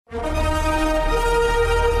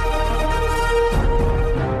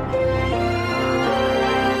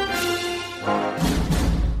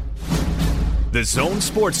the Zone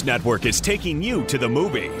Sports Network is taking you to the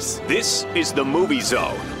movies. This is the Movie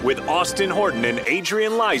Zone with Austin Horton and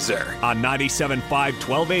Adrian Leiser on 97.5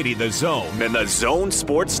 1280 The Zone and the Zone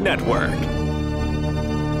Sports Network.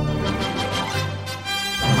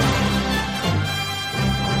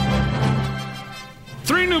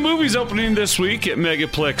 Three new movies opening this week at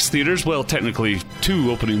Megaplex theaters. Well, technically two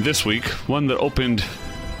opening this week. One that opened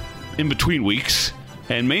in between weeks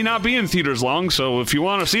and may not be in theaters long, so if you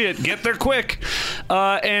want to see it, get there quick.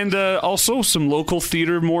 And also some local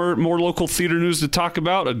theater, more local theater news to talk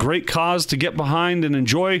about, a great cause to get behind and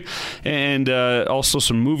enjoy, and also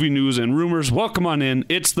some movie news and rumors. Welcome on in.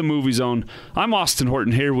 It's the Movie Zone. I'm Austin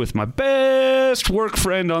Horton here with my best work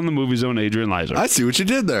friend on the Movie Zone, Adrian Leiser. I see what you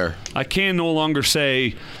did there. I can no longer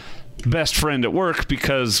say best friend at work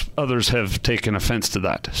because others have taken offense to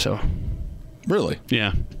that. So, really?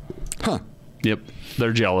 Yeah. Huh. Yep.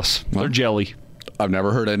 They're jealous. Well, they're jelly. I've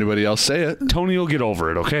never heard anybody else say it. Tony will get over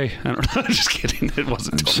it, okay? I don't know. Just kidding. It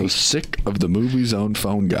wasn't Tony. I'm so sick of the Movie Zone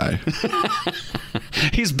Fone guy.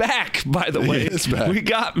 He's back, by the way. He is back. We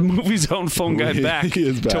got Movie Zone Phone guy back, he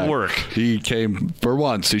is back to work. He came for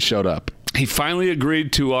once. He showed up. He finally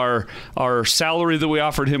agreed to our salary that we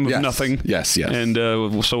offered him of nothing. Yes. And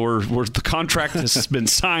so we're the contract has been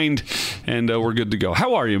signed, and we're good to go.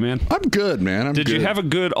 How are you, man? I'm good, man. Did you have a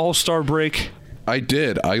good All-Star break? I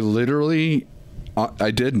did. I literally, I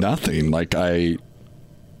did nothing.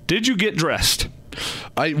 Did you get dressed?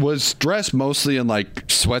 I was dressed mostly in like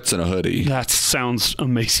sweats and a hoodie. That sounds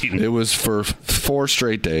amazing. It was for 4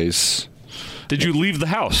 straight days. Did you leave the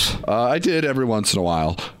house? I did every once in a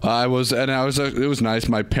while. It was nice.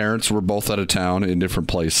 My parents were both out of town in different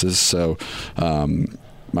places. So, my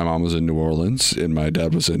mom was in New Orleans and my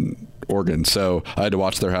dad was in Oregon. So I had to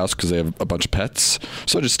watch their house because they have a bunch of pets.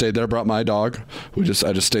 So I just stayed there. Brought my dog. I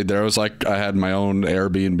just stayed there. It was like I had my own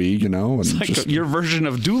Airbnb, you know. And it's like your version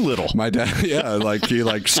of Doolittle. My dad, yeah,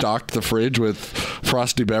 he stocked the fridge with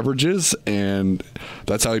frosty beverages, and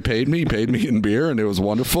that's how he paid me. He paid me in beer, and it was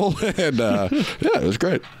wonderful. And it was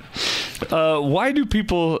great. Why do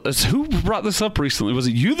people? Who brought this up recently? Was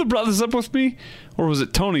it you that brought this up with me, or was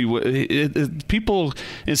it Tony? People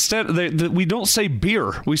we don't say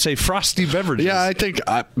beer, we say frosty beverages. Yeah, I think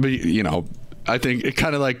it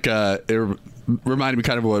kind of like it reminded me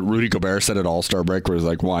kind of what Rudy Gobert said at All-Star break, where it was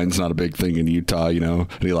like wine's not a big thing in Utah, you know,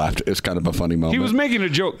 and he laughed. It's kind of a funny moment. He was making a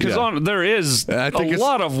joke because there is a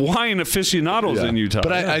lot of wine aficionados in Utah.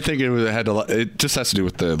 But I think it just has to do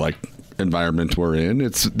with the environment we're in.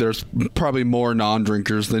 There's probably more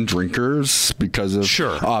non-drinkers than drinkers because of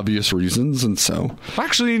obvious reasons, and so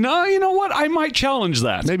actually, no, you know what? I might challenge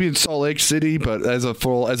that. Maybe in Salt Lake City, but as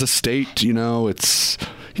a state, it's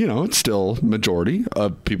still majority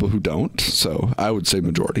of people who don't. So I would say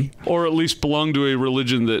majority, or at least belong to a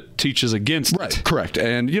religion that teaches against it. Correct.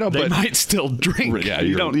 And they might still drink. Yeah,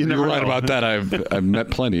 you're right about that. I've met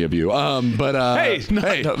plenty of you. By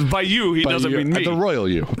you, he doesn't mean me. The royal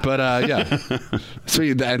you. But yeah. So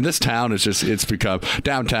and this town it's become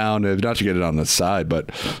downtown. Not to get it on the side, but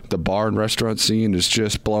the bar and restaurant scene is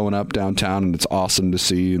just blowing up downtown, and it's awesome to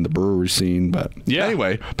see. And the brewery scene. But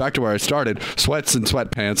anyway, back to where I started. Sweats and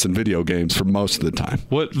sweatpants and video games for most of the time.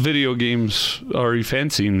 What video games are you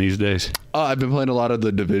fancying these days? I've been playing a lot of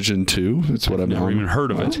the Division 2. That's what I've never even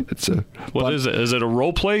heard of it. What is it? Is it a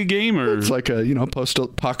role play game or? It's like a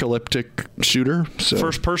post-apocalyptic shooter. So.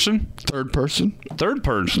 First person? Third person. Third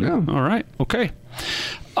person. Yeah. All right. Okay.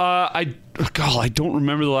 I don't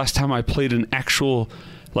remember the last time I played an actual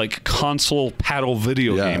console paddle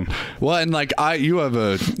video game. Well, and you have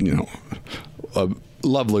a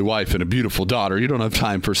lovely wife and a beautiful daughter. You don't have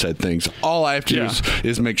time for said things. All I have to do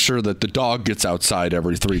is make sure that the dog gets outside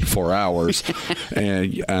every 3 to 4 hours.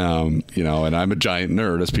 And and I'm a giant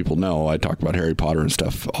nerd, as people know. I talk about Harry Potter and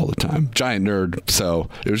stuff all the time. Giant nerd. So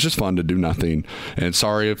it was just fun to do nothing. And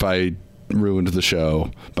sorry if I ruined the show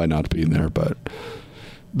by not being there, but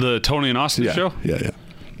the Tony and Austin show? Yeah.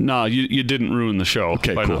 No, you didn't ruin the show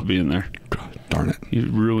by not being there. Darn it. You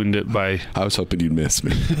ruined it by... I was hoping you'd miss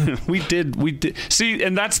me. We did. See,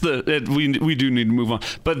 and that's we do need to move on.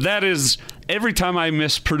 But that is, every time I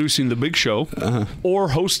miss producing the big show or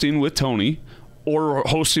hosting with Tony or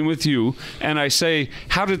hosting with you, and I say,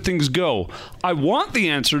 how did things go? I want the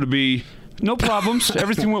answer to be... No problems.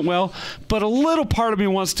 Everything went well. But a little part of me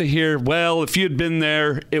wants to hear, well, if you had been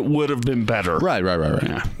there, it would have been better. Right.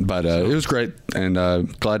 Yeah. But it was great, and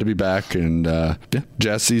glad to be back. And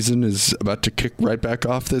jazz season is about to kick right back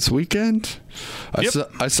off this weekend.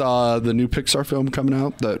 I saw the new Pixar film coming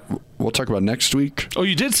out that we'll talk about next week. Oh,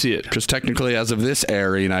 you did see it? Because technically, as of this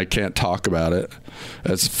airing, I can't talk about it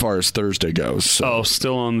as far as Thursday goes. So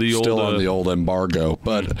still on the old embargo,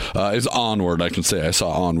 but it's Onward. I can say I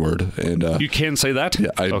saw Onward, and you can say that. Yeah,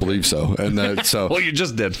 I believe so. And so, well, you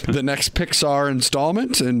just did the next Pixar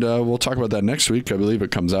installment, and we'll talk about that next week. I believe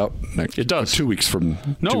it comes out next. It does 2 weeks from.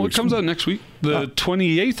 No, it comes out next week, the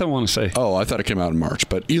 28th. I want to say. Oh, I thought it came out in March,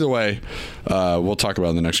 but either way, we'll talk about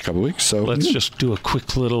it in the next couple of weeks. So let's just do a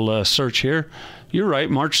quick little search here. You're right,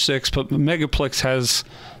 March 6th, but Megaplex has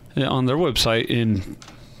on their website in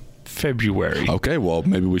February. Okay, well,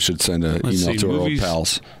 maybe we should send an email to our old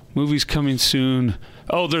pals. Movies coming soon.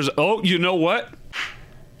 You know what?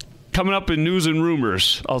 Coming up in news and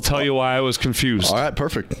rumors. I'll tell you why I was confused. All right,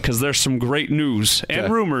 perfect. Because there's some great news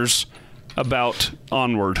and rumors about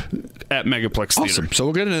Onward at Megaplex Theatre. Awesome. So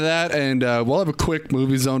we'll get into that, and we'll have a quick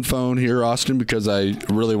Movie Zone phone here, Austin, because I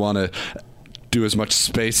really want to do as much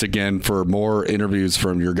space again for more interviews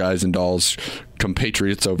from your guys and dolls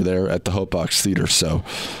compatriots over there at the Hopebox Theatre. So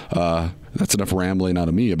that's enough rambling out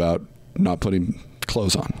of me about not putting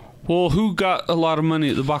clothes on. Well, who got a lot of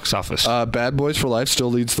money at the box office? Bad Boys for Life still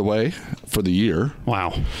leads the way for the year.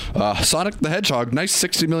 Wow. Sonic the Hedgehog, nice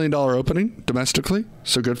 $60 million opening domestically,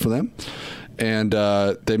 so good for them. And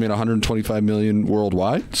they made $125 million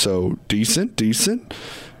worldwide, so decent.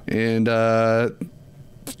 And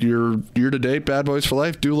your year-to-date Bad Boys for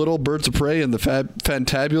Life, Doolittle, Birds of Prey, and the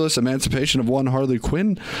Fantabulous Emancipation of One Harley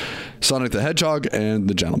Quinn, Sonic the Hedgehog, and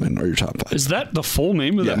The Gentleman are your top 5. Is that the full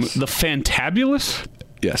name of that? The Fantabulous?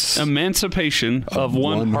 Yes. Emancipation of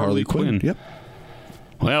One Harley Quinn. Yep.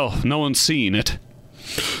 Well, no one's seen it.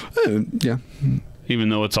 Yeah. Even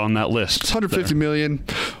though it's on that list. It's $150 million.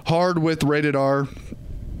 Hard with rated R.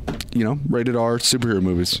 Rated R superhero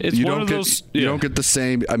movies. It's you one don't of get, those. You don't get the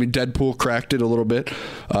same. I mean, Deadpool cracked it a little bit.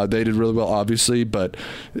 They did really well, obviously, but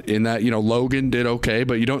in that, Logan did okay.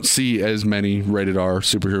 But you don't see as many rated R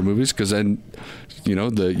superhero movies because then, you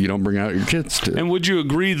don't bring out your kids to. And would you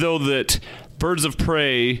agree though that Birds of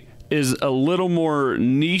Prey is a little more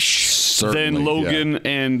niche than Logan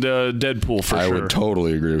and Deadpool for sure? I would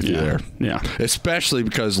totally agree with you there. Yeah, especially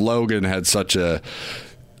because Logan had the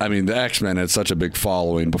X-Men had such a big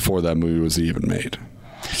following before that movie was even made.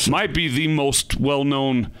 Might be the most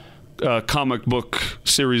well-known comic book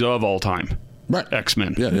series of all time. Right.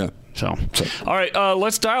 X-Men. Yeah. So. All right,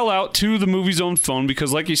 let's dial out to the Movie Zone phone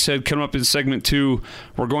because, like you said, coming up in segment 2,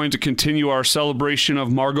 we're going to continue our celebration of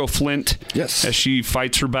Margot Flint as she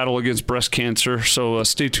fights her battle against breast cancer. So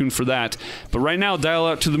stay tuned for that. But right now, dial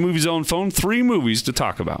out to the Movie Zone phone. 3 movies to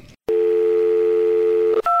talk about.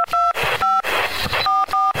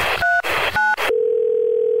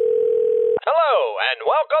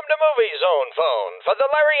 Welcome to Movie Zone Phone for the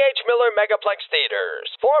Larry H. Miller Megaplex Theaters.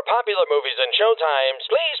 For popular movies and showtimes,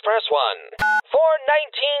 please press 1. For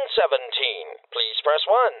 1917, please press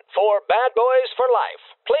 1. For Bad Boys for Life,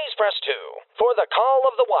 please press 2. For The Call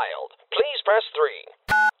of the Wild, please press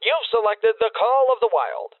 3. You've selected The Call of the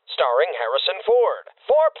Wild, starring Harrison Ford.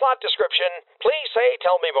 For plot description, please say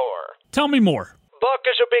tell me more. Tell me more. Buck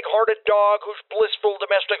is a big-hearted dog whose blissful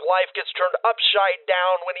domestic life gets turned upside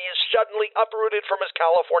down when he is suddenly uprooted from his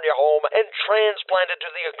California home and transplanted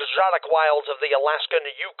to the exotic wilds of the Alaskan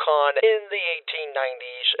Yukon in the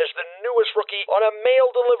 1890s. As the newest rookie on a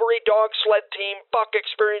mail delivery dog sled team, Buck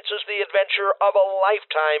experiences the adventure of a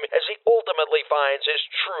lifetime as he ultimately finds his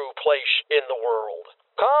true place in the world.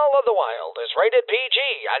 Call of the Wild is rated PG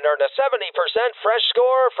and earned a 70% fresh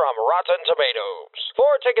score from Rotten Tomatoes.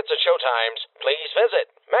 For tickets and showtimes, please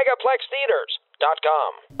visit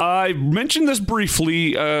MegaplexTheaters.com. I mentioned this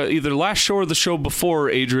briefly, either last show or the show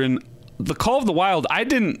before, Adrian. The Call of the Wild, I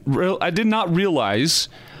did not realize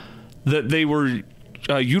that they were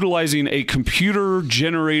utilizing a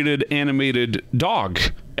computer-generated animated dog.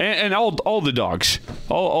 And all the dogs,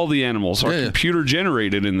 all the animals are computer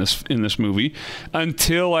generated in this movie.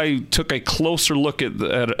 Until I took a closer look at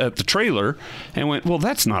the trailer and went, well,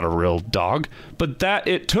 that's not a real dog. But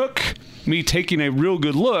it took me taking a real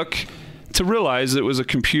good look to realize it was a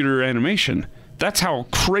computer animation. That's how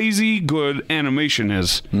crazy good animation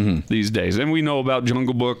is these days. And we know about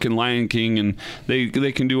Jungle Book and Lion King, and they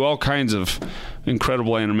can do all kinds of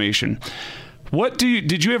incredible animation.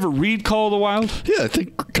 Did you ever read Call of the Wild? Yeah, I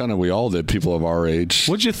think kind of we all did, people of our age.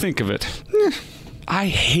 What'd you think of it? I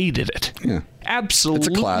hated it. Yeah.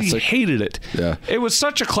 Absolutely it's a classic. Hated it. Yeah. It was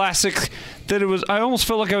such a classic that I almost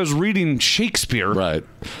felt like I was reading Shakespeare. Right.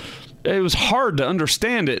 It was hard to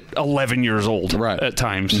understand at 11 years old at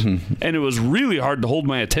times. Mm-hmm. And it was really hard to hold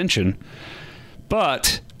my attention.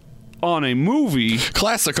 But on a movie...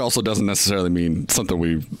 Classic also doesn't necessarily mean something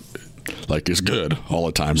we like is good all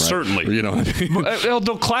the time, right? Certainly. You know what I mean?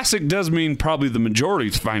 Although classic does mean probably the majority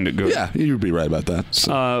find it good. Yeah, you'd be right about that.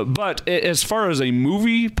 So. But as far as a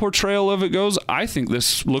movie portrayal of it goes, I think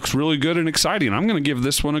this looks really good and exciting. I'm going to give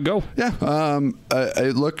this one a go. Yeah,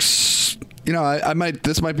 it looks... You know, I might.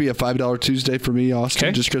 This might be a $5 Tuesday for me,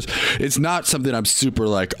 Austin, just because it's not something I'm super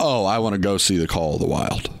like, oh, I want to go see The Call of the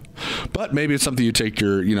Wild. But maybe it's something you take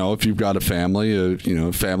your, you know, if you've got a family,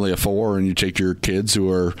 family of 4, and you take your kids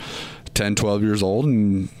who are 10, 12 years old,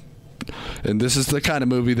 and this is the kind of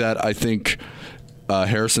movie that I think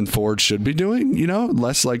Harrison Ford should be doing, you know,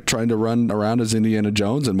 less like trying to run around as Indiana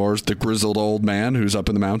Jones and more as the grizzled old man who's up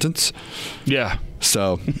in the mountains. Yeah.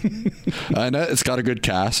 So, and it's got a good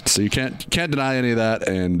cast, so you can't deny any of that.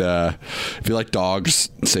 And if you like dogs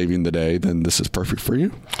saving the day, then this is perfect for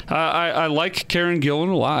you. I like Karen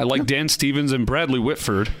Gillan a lot. I like Dan Stevens and Bradley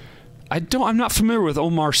Whitford. I'm not familiar with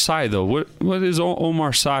Omar Sy though. What is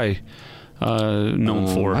Omar Sy known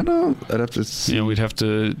for? I don't. I'd have to see. We'd have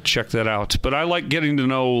to check that out. But I like getting to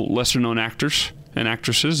know lesser known actors and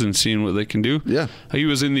actresses and seeing what they can do. Yeah. He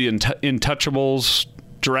was in the Intouchables,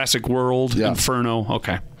 Jurassic World, Inferno.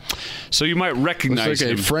 Okay. So you might recognize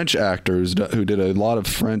him. A French actor who did a lot of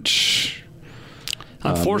French.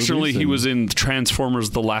 Unfortunately, he was in Transformers: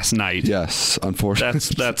 The Last Night. Yes,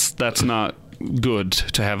 unfortunately. That's not good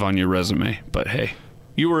to have on your resume. But hey,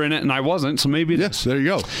 you were in it and I wasn't, so maybe yes. There you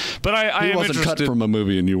go. But he wasn't cut from a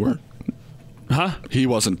movie and you were. Huh? He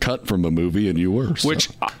wasn't cut from a movie and you were. So. Which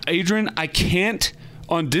Adrian, I can't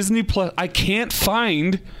on Disney Plus. I can't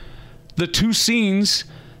find the 2 scenes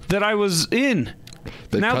that I was in.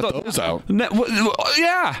 They cut those out.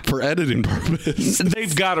 Yeah. For editing purposes.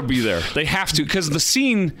 They've got to be there. They have to, because the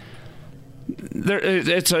scene,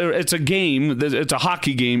 it's a game, it's a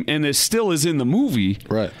hockey game, and it still is in the movie.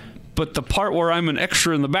 Right. But the part where I'm an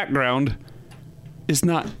extra in the background is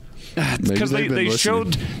not... Because they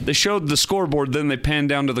showed the scoreboard, then they panned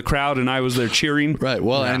down to the crowd, and I was there cheering. Right.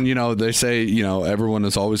 Well, and they say everyone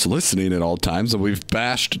is always listening at all times, and we've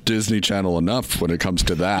bashed Disney Channel enough when it comes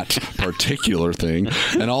to that particular thing.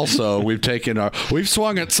 And also, we've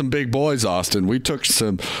swung at some big boys, Austin. We took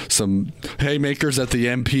some haymakers at the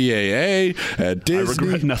MPAA, at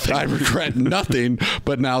Disney. I regret nothing.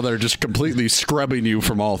 But now they're just completely scrubbing you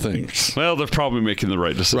from all things. Well, they're probably making the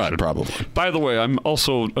right decision. Right. Probably. By the way, I'm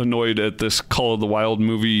also annoyed at this Call of the Wild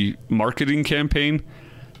movie marketing campaign,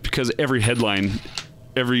 because every headline,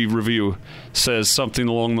 every review says something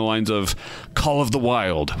along the lines of Call of the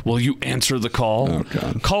Wild, will you answer the call? Oh,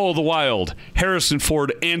 God. Call of the Wild, Harrison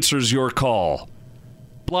Ford answers your call.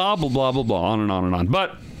 Blah, blah, blah, blah, blah, on and on and on.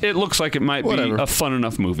 But it looks like it might be a fun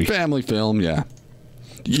enough movie. Family film, yeah.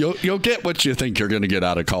 You'll get what you think you're going to get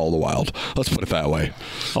out of Call of the Wild. Let's put it that way.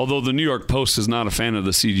 Although the New York Post is not a fan of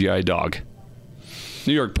the CGI dog.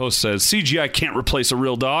 New York Post says CGI can't replace a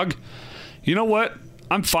real dog. You know what?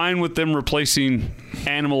 I'm fine with them replacing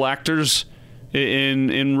animal actors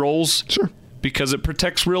in roles. Sure. Because it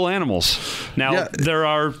protects real animals. Now, there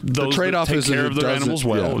are those that take care of their animals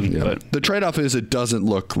well. But the trade-off is it doesn't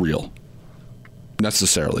look real,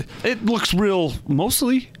 necessarily. It looks real,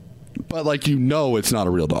 mostly. But, it's not a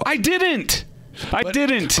real dog. I didn't.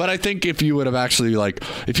 But I think if you would have actually,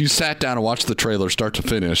 if you sat down and watched the trailer start to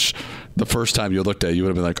finish, the first time you looked at it, you would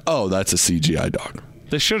have been like, oh, that's a CGI dog.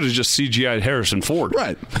 They should have just CGI'd Harrison Ford.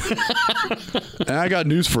 Right. And I got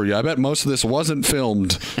news for you. I bet most of this wasn't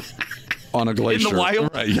filmed on a glacier. In the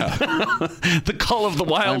wild? Right, yeah. The Call of the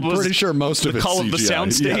Wild was... I'm pretty sure most of it's CGI. The Call of the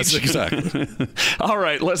soundstage. Yes, exactly. All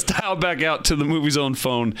right, let's dial back out to the Movie Zone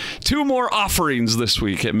phone. 2 more offerings this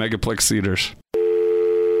week at Megaplex Theaters.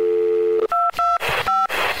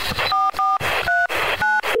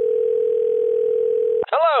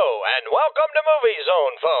 Welcome to Movie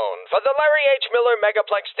Zone Phone for the Larry H. Miller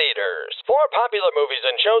Megaplex Theaters. For popular movies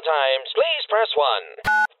and showtimes, please press 1.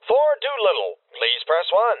 For Doolittle, please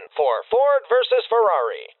press 1. For Ford versus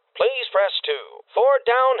Ferrari, please press 2. For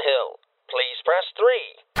Downhill, please press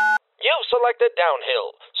 3. You've selected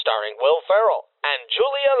Downhill, starring Will Ferrell and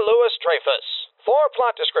Julia Louis-Dreyfus. For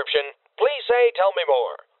plot description, please say, tell me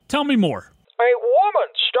more. Tell me more. A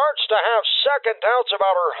woman starts to have second doubts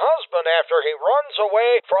about her husband after he runs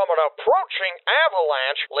away from an approaching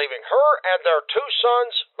avalanche, leaving her and their 2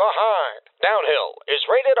 sons behind. Downhill is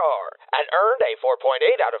rated R and earned a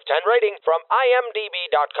 4.8 out of 10 rating from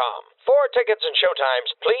IMDb.com. For tickets and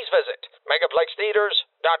showtimes, please visit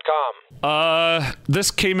megaplextheaters.com.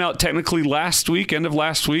 This came out technically end of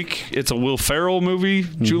last week. It's a Will Ferrell movie.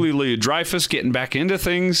 Mm-hmm. Julia Louis-Dreyfus getting back into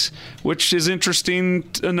things, which is interesting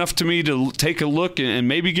enough to me to take a look and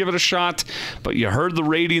maybe give it a shot. But you heard the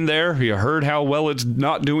rating there. You heard how well it's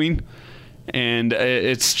not doing. and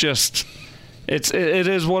it's just it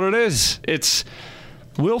is what it is. It's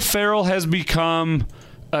Will Ferrell has become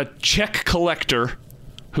a check collector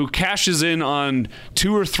who cashes in on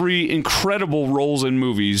 2 or 3 incredible roles in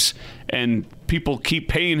movies, and people keep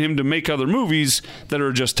paying him to make other movies that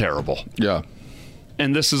are just terrible. Yeah.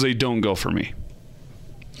 And this is a don't go for me.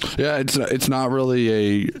 Yeah, it's not really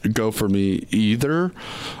a go for me either.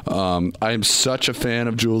 I'm such a fan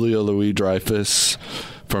of Julia Louis-Dreyfus,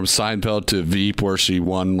 from Seinfeld to Veep, where she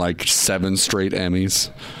won like 7 straight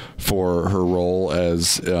Emmys for her role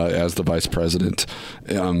as the vice president.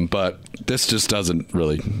 But this just doesn't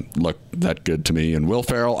really look that good to me. And Will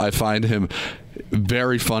Ferrell, I find him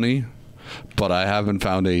very funny, but I haven't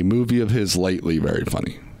found a movie of his lately very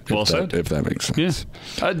funny. Well said. If that makes sense.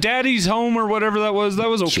 Yeah. Daddy's Home or whatever that was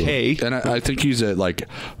okay. Sure. And I think he's a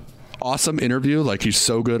awesome interview. Like, he's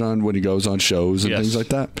so good on when he goes on shows and things like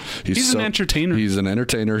that. He's an entertainer. He's an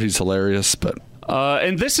entertainer. He's hilarious. But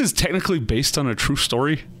and this is technically based on a true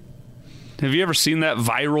story. Have you ever seen that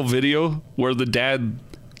viral video where the dad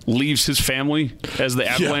leaves his family as the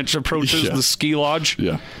avalanche approaches the ski lodge?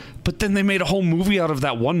 Yeah. But then they made a whole movie out of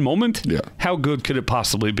that one moment? Yeah. How good could it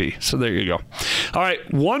possibly be? So there you go. All right,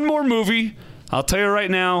 one more movie. I'll tell you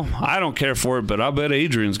right now, I don't care for it, but I'll bet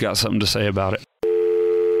Adrian's got something to say about it.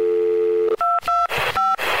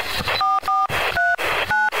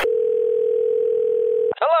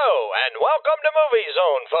 Welcome to Movie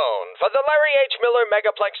Zone Fone for the Larry H. Miller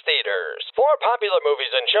Megaplex Theaters. For popular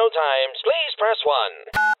movies and showtimes, please press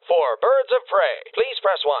 1. For Birds of Prey, please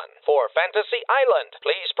press 1. For Fantasy Island,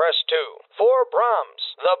 please press 2. For Brahms,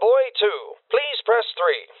 The Boy 2, please press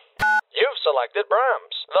 3. You've selected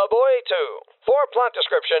Brahms, The Boy 2. For plot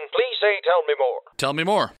description, please say tell me more. Tell me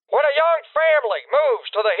more. When a young family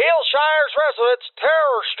moves to the Hillshire's residence,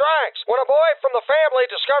 terror strikes when a boy from the family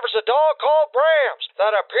discovers a dog called Brahms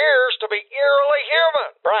that appears to be eerily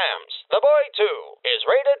human. Brahms, The Boy 2 is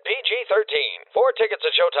rated PG-13. For tickets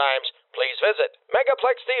and showtimes, please visit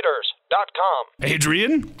megaplextheaters.com.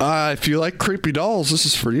 Adrian? If you like creepy dolls, this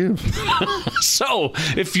is for you. So,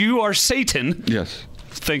 if you are Satan... Yes.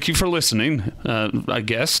 Thank you for listening, I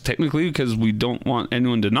guess, technically, because we don't want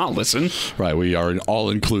anyone to not listen. Right, we are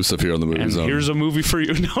all-inclusive here on the Movie Zone. And here's a movie for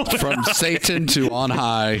you. No. From Satan to on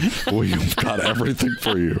high, we've got everything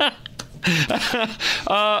for you.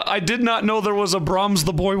 I did not know there was a Brahms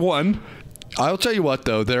the Boy 1. I'll tell you what,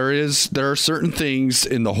 though, there are certain things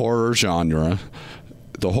in the horror genre,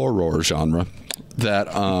 that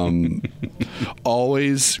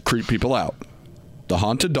always creep people out. The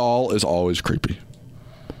haunted doll is always creepy.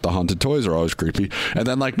 The haunted toys are always creepy. And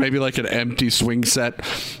then maybe an empty swing set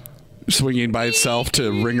swinging by itself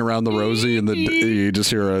to Ring Around the Rosie, and you just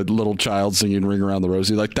hear a little child singing Ring Around the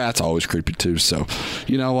Rosie. That's always creepy too. So,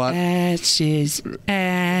 you know what? Ashes.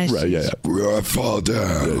 Right, yeah. I fall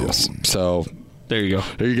down. Yeah, yes. So, there you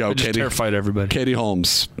go. I just terrified everybody. Katie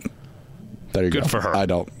Holmes. There you go. Good for her. I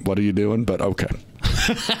don't. What are you doing? But okay.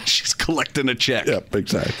 She's collecting a check. Yep,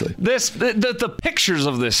 exactly. The pictures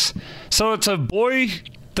of this. So it's a boy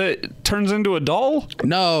that turns into a doll?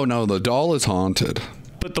 No, the doll is haunted.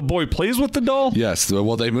 But the boy plays with the doll? Yes.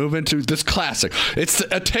 Well, they move into this classic. It's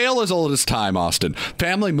a tale as old as time, Austin.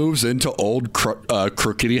 Family moves into old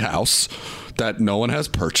crookedy house that no one has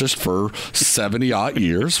purchased for 70-odd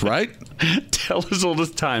years, right? Tale as old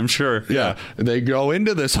as time, sure. Yeah. They go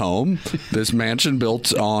into this home, this mansion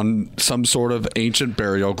built on some sort of ancient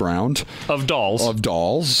burial ground. Of dolls.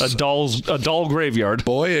 A doll graveyard.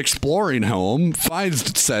 Boy exploring home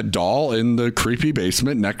finds said doll in the creepy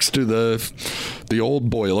basement next to the old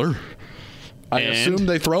boiler. I assume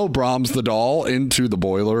they throw Brahms the doll into the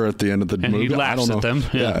boiler at the end of the movie. He laughs at them.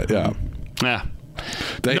 Yeah.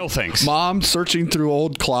 No thanks. Mom, searching through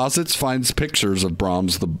old closets, finds pictures of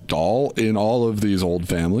Brahms the doll in all of these old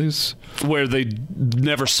families. Where they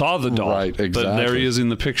never saw the doll. Right, exactly. But there he is in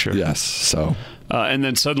the picture. Yes, so... and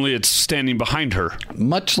then suddenly it's standing behind her.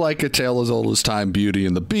 Much like A Tale as Old as Time, Beauty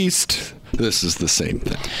and the Beast, this is the same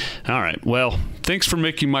thing. All right. Well, thanks for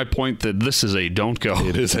making my point that this is a don't go.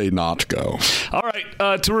 It is a not go. All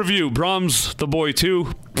right. To review, Brahms the Boy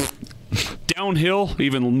 2. Downhill,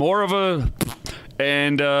 even more of a...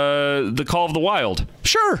 And The Call of the Wild.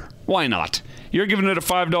 Sure, why not? You're giving it a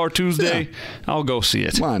 $5 Tuesday. Yeah. I'll go see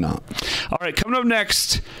it. Why not? All right, coming up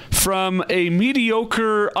next, from a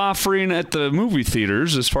mediocre offering at the movie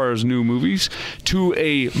theaters as far as new movies to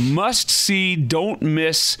a must-see, don't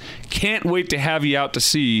miss, can't wait to have you out to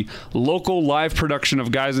see local live production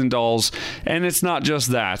of Guys and Dolls. And it's not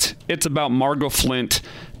just that. It's about Margot Flint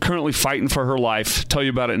currently fighting for her life. Tell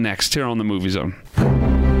you about it next here on the Movie Zone.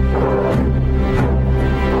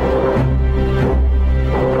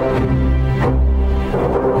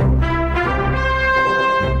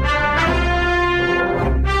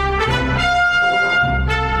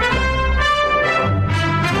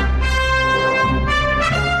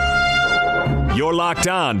 locked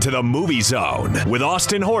on to the Movie Zone with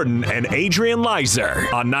Austin Horton and Adrian Leiser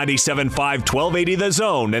on 97.5 1280 The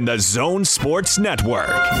Zone and the Zone Sports Network.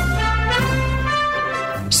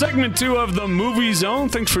 Segment 2 of the Movie Zone.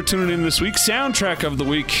 Thanks for tuning in this week. Soundtrack of the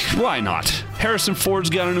week. Why not? Harrison Ford's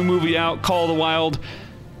got a new movie out, Call of the Wild.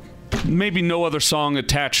 Maybe no other song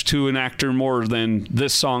attached to an actor more than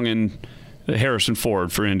this song in Harrison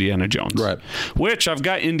Ford for Indiana Jones. Right. Which I've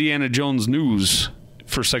got Indiana Jones news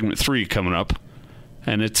for segment 3 coming up.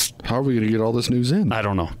 And it's... How are we going to get all this news in? I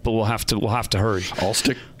don't know, but we'll have to hurry. I'll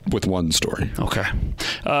stick with one story. Okay.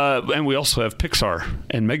 And we also have Pixar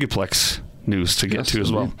and Megaplex news to get to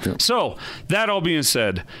as well. Yeah. So, that all being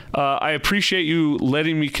said, I appreciate you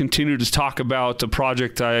letting me continue to talk about a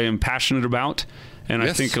project I am passionate about. And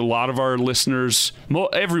I think a lot of our listeners,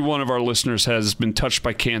 every one of our listeners has been touched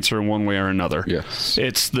by cancer in one way or another. Yes.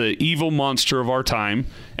 It's the evil monster of our time,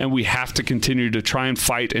 and we have to continue to try and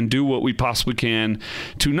fight and do what we possibly can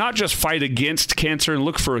to not just fight against cancer and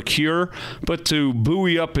look for a cure, but to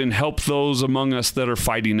buoy up and help those among us that are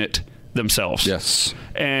fighting it themselves. Yes.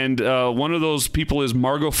 And one of those people is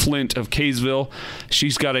Margot Flint of Kaysville.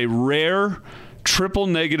 She's got a rare triple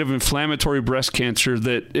negative inflammatory breast cancer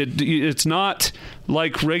that it's not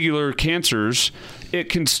like regular cancers. It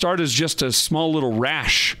can start as just a small little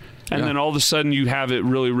rash, and then all of a sudden you have it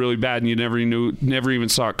really, really bad, and you never even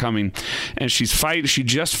saw it coming. And she's fighting. She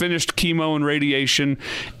just finished chemo and radiation,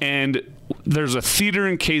 and there's a theater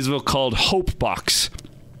in Kaysville called Hopebox.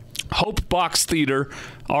 Hopebox Theatre,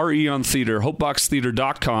 R-E on theater,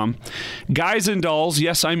 hopeboxtheatre.com. Guys and Dolls,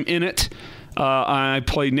 yes, I'm in it. I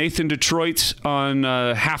play Nathan Detroit on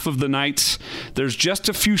half of the nights. There's just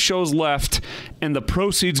a few shows left, and the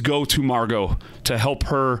proceeds go to Margot to help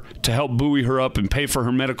buoy her up and pay for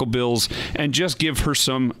her medical bills and just give her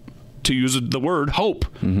some, to use the word, hope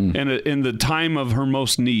in the time of her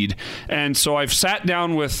most need. And so I've sat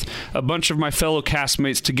down with a bunch of my fellow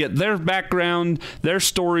castmates to get their background, their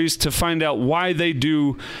stories, to find out why they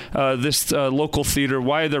do this local theater,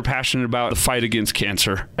 why they're passionate about the fight against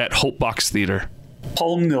cancer at Hopebox Theatre.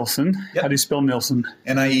 Paul Nilsson. Yep. How do you spell Nilsson?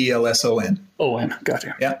 Nielson. O-N.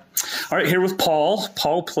 Gotcha. Yeah. All right, here with Paul.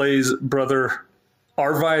 Paul plays brother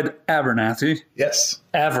Arvid Abernathy. Yes.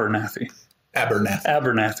 Abernathy.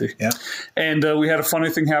 Yeah. And we had a funny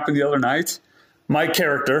thing happen the other night. My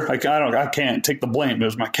character, I can't take the blame. It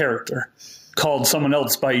was my character, called someone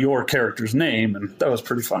else by your character's name, and that was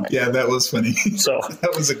pretty funny. Yeah, that was funny. So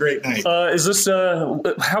that was a great night. Is this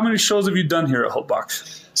how many shows have you done here at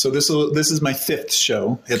Hopebox? So this is my 5th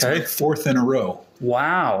show. It's my 4th in a row.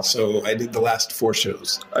 Wow. So I did the last 4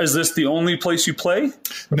 shows. Is this the only place you play?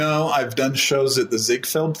 No, I've done shows at the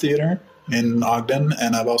Ziegfeld Theater in Ogden,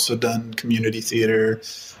 and I've also done community theater.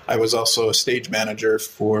 I was also a stage manager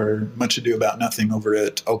for Much Ado About Nothing over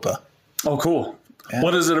at OPA. Oh, cool. Yeah.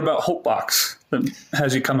 What is it about Hopebox that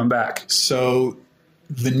has you coming back? So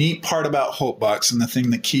the neat part about Hopebox, and the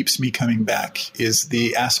thing that keeps me coming back, is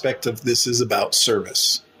the aspect of this is about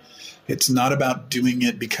service. It's not about doing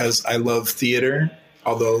it because I love theater,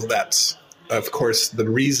 although that's, of course, the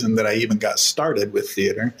reason that I even got started with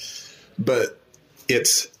theater. But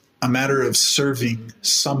it's a matter of serving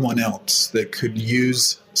someone else that could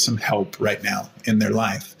use some help right now in their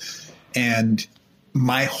life. And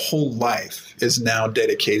my whole life is now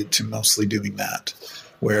dedicated to mostly doing that,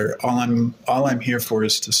 where all I'm here for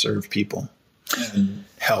is to serve people and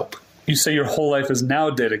help. You say your whole life is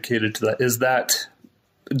now dedicated to that.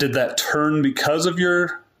 Did that turn because of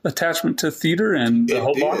your attachment to theater and the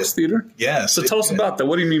Hopebox Theater? Yes. So tell us about that.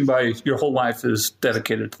 What do you mean by your whole life is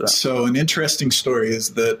dedicated to that? So an interesting story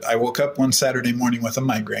is that I woke up one Saturday morning with a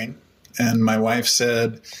migraine, and my wife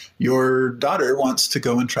said, "Your daughter wants to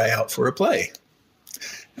go and try out for a play."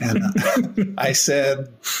 And I said,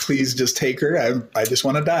 "Please just take her. I just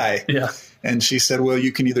want to die." Yeah. And she said, "Well,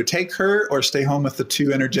 you can either take her or stay home with the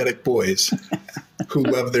 2 energetic boys who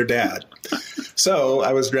love their dad." So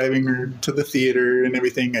I was driving her to the theater and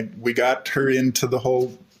everything, and we got her into the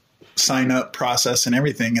whole sign-up process and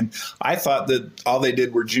everything. And I thought that all they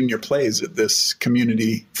did were junior plays at this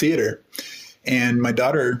community theater. And my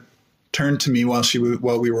daughter turned to me while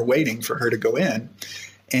we were waiting for her to go in,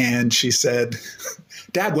 and she said,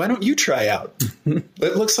 "Dad, why don't you try out?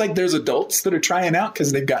 It looks like there's adults that are trying out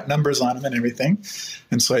because they've got numbers on them and everything."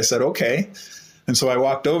 And so I said, "Okay." And so I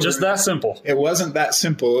walked over. Just that simple. It wasn't that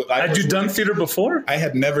simple. Had you done theater before? I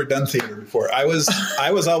had never done theater before. I was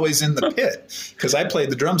always in the pit because I played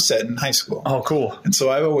the drum set in high school. Oh, cool. And so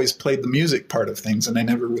I always played the music part of things, and I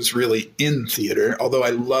never was really in theater, although I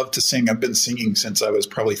love to sing. I've been singing since I was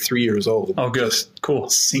probably 3 years old. Oh, good. Just cool.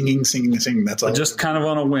 Singing. That's all. Just kind of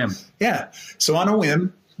on a whim. Yeah. So on a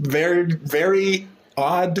whim, very, very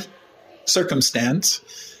odd circumstance,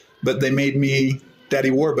 but they made me Daddy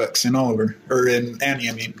Warbucks in Oliver, or in Annie,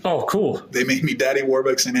 I mean. Oh, cool. They made me Daddy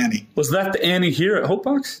Warbucks in Annie. Was that the Annie here at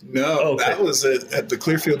Hopebox? No, that was at the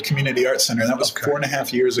Clearfield Community Arts Center. That was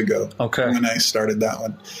 4.5 years ago when I started that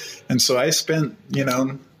one. And so I spent,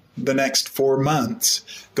 the next 4 months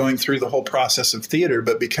going through the whole process of theater,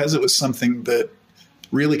 but because it was something that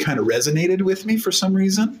really kind of resonated with me for some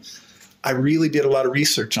reason, I really did a lot of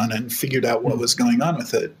research on it and figured out what was going on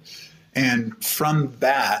with it. And from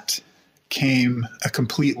that came a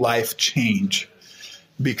complete life change,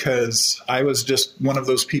 because I was just one of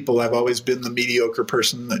those people. I've always been the mediocre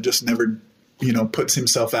person that just never, puts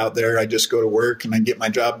himself out there. I just go to work and I get my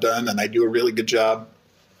job done and I do a really good job.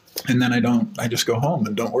 And then I just go home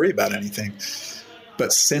and don't worry about anything.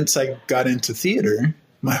 But since I got into theater,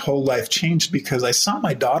 my whole life changed because I saw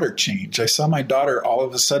my daughter change. I saw my daughter, all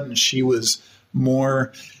of a sudden, she was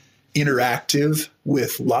more interactive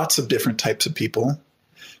with lots of different types of people.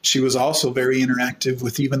 She was also very interactive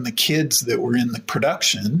with even the kids that were in the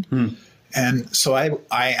production. And so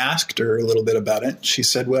I asked her a little bit about it. She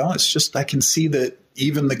said, well, it's just I can see that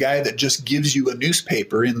even the guy that just gives you a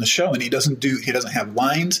newspaper in the show, and he doesn't have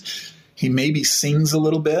lines. He maybe sings a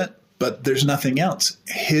little bit, but there's nothing else.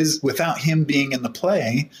 Without him being in the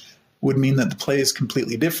play would mean that the play is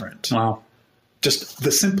completely different. Wow. Just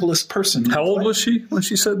the simplest person. How old was she when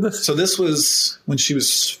she said this? So this was when she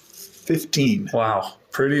was 15. Wow.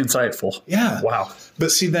 Pretty insightful. Yeah. Wow.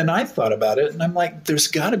 But see, then I thought about it and I'm like, there's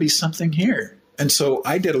got to be something here. And so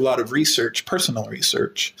I did a lot of research, personal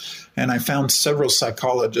research, and I found several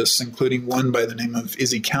psychologists, including one by the name of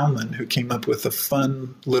Izzy Kalman, who came up with a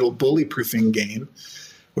fun little bully proofing game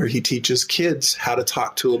where he teaches kids how to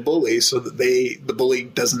talk to a bully so that the bully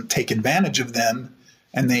doesn't take advantage of them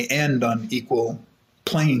and they end on equal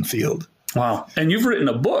playing field. Wow. And you've written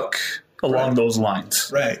a book along those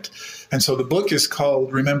lines. Right. And so the book is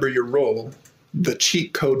called Remember Your Role, the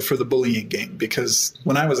cheat code for the bullying game. Because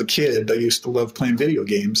when I was a kid, I used to love playing video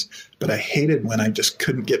games, but I hated when I just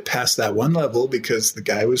couldn't get past that one level because the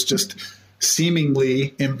guy was just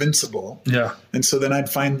seemingly invincible. Yeah. And so then I'd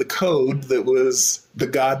find the code that was the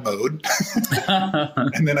God mode,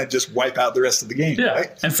 and then I'd just wipe out the rest of the game. Yeah.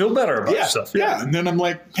 Right? And feel better about yourself. Yeah. And then I'm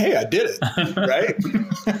like, hey, I did it. Right.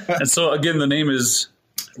 And so again, the name is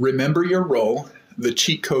Remember Your Role, the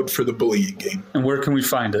cheat code for the bullying game. And where can we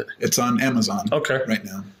find it? It's on Amazon right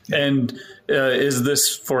now. Yeah. And is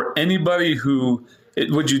this for anybody who,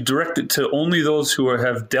 would you direct it to only those who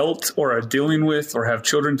have dealt or are dealing with or have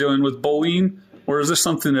children dealing with bullying? Or is this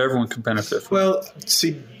something that everyone can benefit from? Well,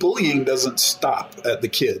 see, bullying doesn't stop at the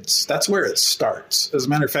kids. That's where it starts. As a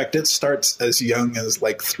matter of fact, it starts as young as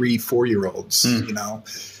like 3-4-year-olds,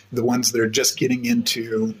 the ones that are just getting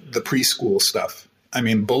into the preschool stuff. I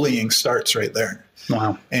mean, bullying starts right there.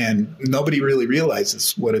 Wow. And nobody really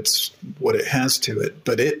realizes what it has to it,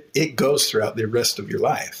 but it goes throughout the rest of your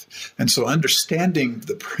life. And so understanding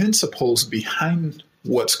the principles behind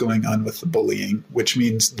what's going on with the bullying, which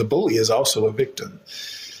means the bully is also a victim.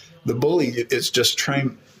 The bully is just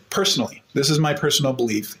trying, personally, this is my personal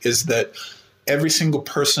belief, is that every single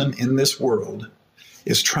person in this world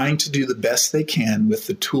is trying to do the best they can with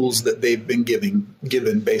the tools that they've been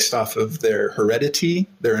given based off of their heredity,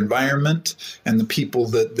 their environment, and the people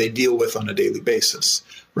that they deal with on a daily basis,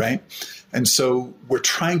 right? And so we're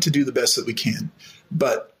trying to do the best that we can.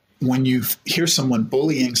 But when you hear someone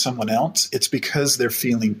bullying someone else, it's because they're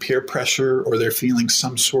feeling peer pressure or they're feeling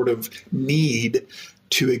some sort of need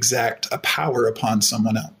to exact a power upon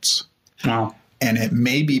someone else. Wow. And it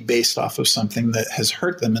may be based off of something that has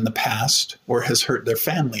hurt them in the past or has hurt their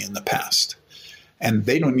family in the past. And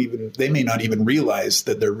they may not even realize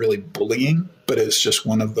that they're really bullying, but it's just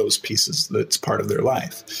one of those pieces that's part of their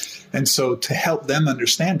life. And so to help them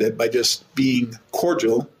understand it by just being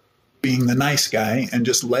cordial, being the nice guy, and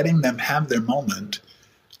just letting them have their moment,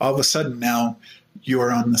 all of a sudden now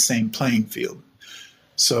you're on the same playing field.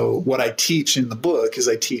 So what I teach in the book is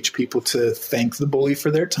I teach people to thank the bully for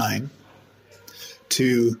their time,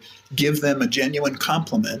 to give them a genuine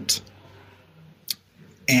compliment,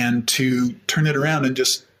 and to turn it around and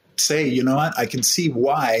just say, you know what, I can see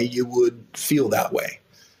why you would feel that way.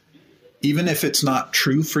 Even if it's not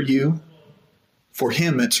true for you, for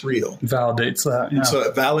him, it's real. Validates that. Yeah. And so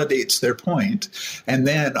it validates their point. And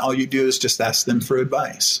then all you do is just ask them for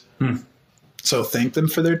advice. So thank them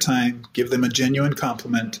for their time, give them a genuine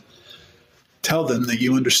compliment, tell them that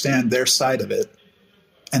you understand their side of it,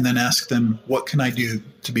 and then ask them, what can I do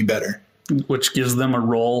to be better? Which gives them a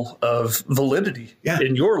role of validity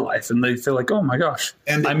in your life. And they feel like, oh my gosh,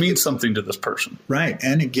 and I mean something to this person. Right.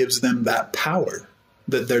 And it gives them that power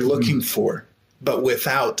that they're looking for. but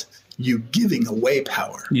without you giving away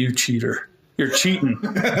power. You cheater. You're cheating.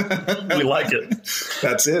 We like it.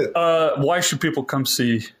 That's it. Why should people come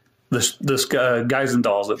see this Guys and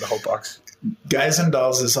Dolls at the Hopebox? Guys and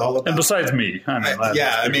Dolls is all about... And besides me.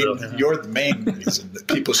 You're the main reason that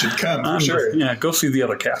people should come, for sure. Yeah, go see the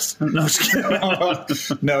other cast. No, just kidding.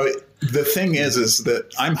 No, the thing is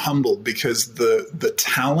that I'm humbled because the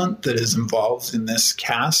talent that is involved in this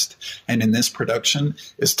cast and in this production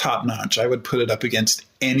is top notch. I would put it up against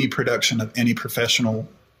any production of any professional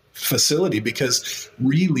facility, because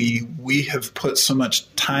really we have put so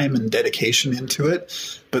much time and dedication into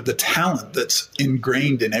it, but the talent that's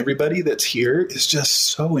ingrained in everybody that's here is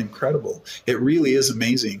just so incredible. It really is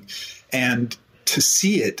amazing. And to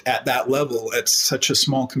see it at that level at such a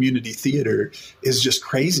small community theater is just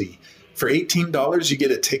crazy. For $18, you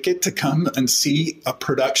get a ticket to come and see a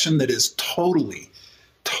production that is totally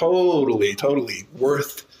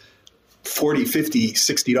worth $40, $50,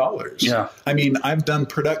 $60. Yeah. I mean, I've done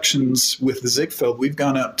productions with the Ziegfeld. We've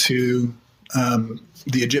gone up to the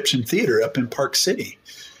Egyptian Theater up in Park City,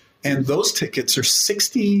 and those tickets are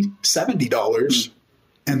 $60, $70.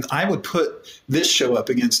 And I would put this show up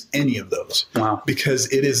against any of those. Wow. Because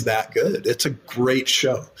it is that good. It's a great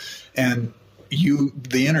show. And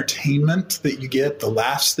the entertainment that you get, the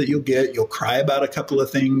laughs that you'll cry about a couple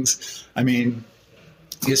of things. I mean,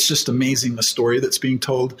 it's just amazing, the story that's being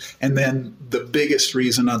told. And then the biggest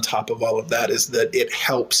reason on top of all of that is that it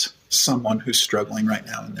helps someone who's struggling right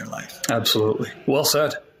now in their life. Absolutely. Well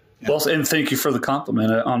said. Yeah. Well, and thank you for the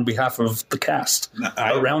compliment on behalf of the cast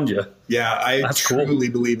around you. Yeah, I truly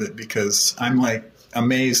believe it, because I'm like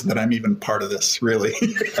amazed that I'm even part of this, really.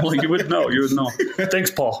 Well, you would know.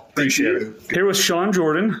 Thanks, Paul. Appreciate it. Here with Sean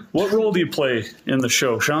Jordan. What role do you play in the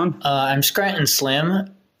show, Sean? I'm Scranton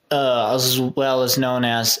Slim, as well as known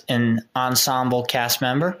as an ensemble cast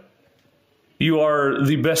member. You are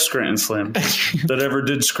the best Scranton Slim that ever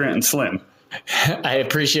did Scranton Slim. I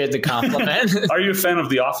appreciate the compliment. Are you a fan of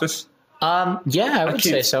The Office? Yeah, I would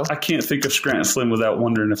say so. I can't think of Scranton Slim without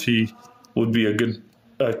wondering if he would be a good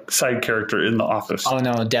side character in The Office. Oh,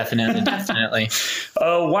 no, definitely.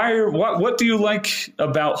 What do you like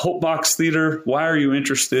about Hopebox Theatre? Why are you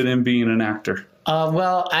interested in being an actor?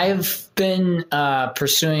 Well, I've been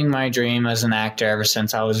pursuing my dream as an actor ever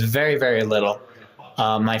since I was very, very little.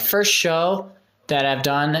 My first show that I've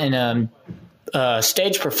done in a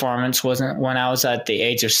stage performance wasn't when I was at the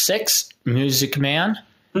age of 6, Music Man.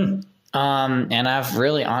 And I've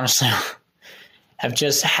really honestly have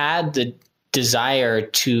just had the desire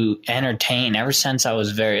to entertain ever since I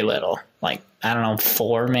was very little, like, I don't know,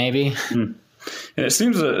 4 maybe. And it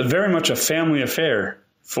seems very much a family affair.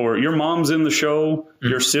 For your mom's in the show,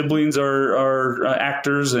 your siblings are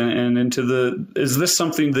actors and is this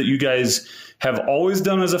something that you guys have always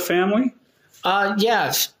done as a family?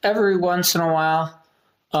 Yeah, every once in a while.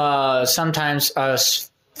 Sometimes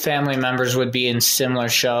us family members would be in similar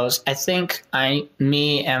shows. I think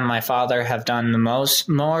me and my father have done the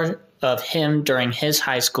more of him during his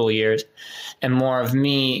high school years and more of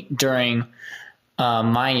me during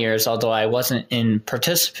my years, although I wasn't in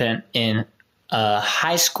participant in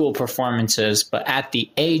high school performances, but at that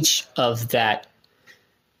age,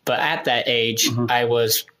 I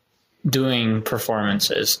was doing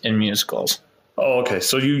performances in musicals. Oh, okay.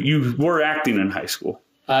 So you were acting in high school?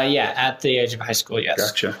 Yeah, at the age of high school, yes.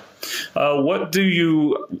 Gotcha. What do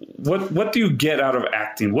you get out of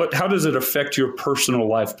acting? How does it affect your personal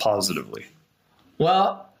life positively?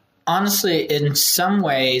 Well, honestly, in some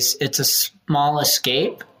ways, it's a small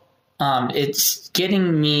escape. It's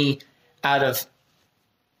getting me out of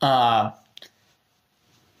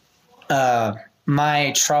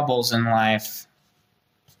my troubles in life.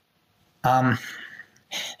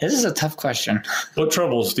 This is a tough question. What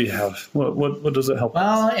troubles do you have? What does it help?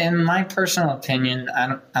 Well, in my personal opinion,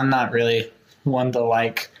 I'm not really one to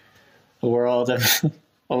like the world. I've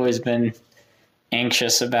always been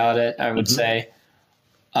anxious about it, I would say.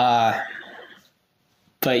 But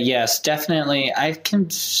yes, definitely, I can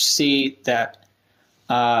see that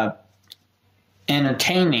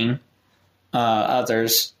entertaining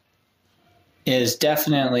others is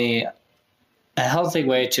definitely a healthy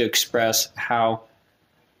way to express how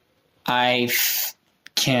I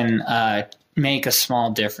can make a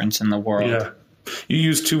small difference in the world. Yeah. You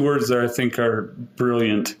use 2 words that I think are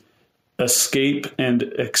brilliant: escape and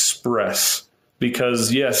express.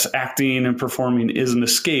 Because yes, acting and performing is an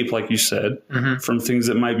escape, like you said, from things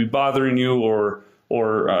that might be bothering you or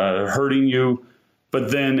hurting you. But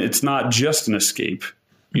then it's not just an escape.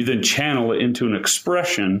 You then channel it into an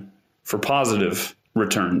expression for positive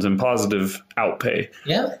returns and positive outpay.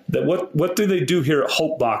 Yeah. That what do they do here at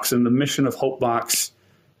Hopebox and the mission of Hopebox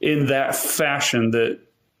in that fashion that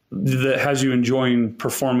has you enjoying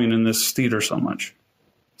performing in this theater so much?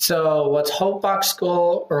 So what's Hopebox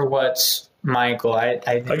goal or what's my goal? I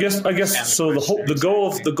guess so. The goal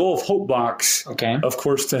of Hopebox, okay, of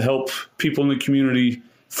course, to help people in the community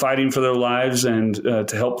fighting for their lives and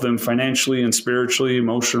to help them financially and spiritually,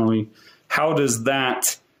 emotionally. How does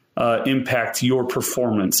that impact your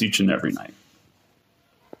performance each and every night?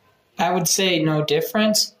 I would say no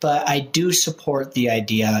difference, but I do support the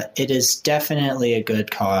idea. It is definitely a good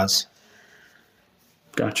cause.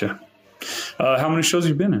 Gotcha. How many shows have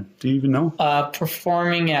you been in? Do you even know?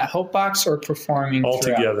 Performing at Hopebox or performing all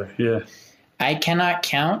together? Yeah. I cannot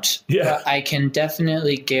count. Yeah. But I can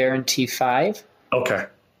definitely guarantee 5. Okay.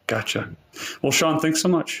 Gotcha. Well, Sean, thanks so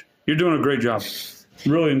much. You're doing a great job.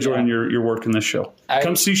 Really enjoying your work in this show.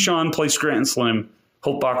 Come see Sean play Scranton Slim,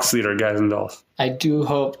 Hopebox Theatre, Guys and Dolls. I do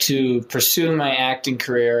hope to pursue my acting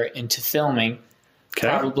career into filming,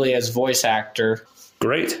 probably as voice actor.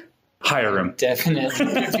 Great. Hire him. Definitely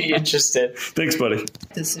would be interested. Thanks, buddy.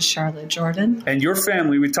 This is Charlotte Jordan. And your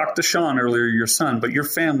family, we talked to Sean earlier, your son, but your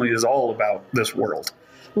family is all about this world.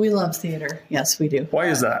 We love theater. Yes, we do. Why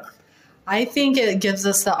is that? I think it gives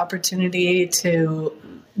us the opportunity to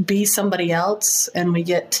be somebody else, and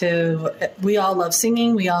we all love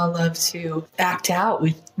singing. We all love to act out.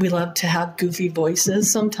 We love to have goofy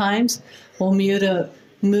voices sometimes. We'll mute a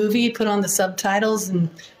movie, put on the subtitles, and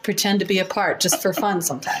pretend to be a part just for fun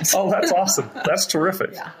sometimes. Oh, that's awesome. That's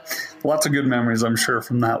terrific. Yeah. Lots of good memories, I'm sure,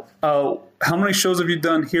 from that. How many shows have you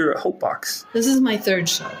done here at Hopebox? This is my 3rd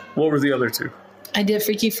show. What were the other 2? I did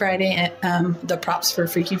Freaky Friday, the props for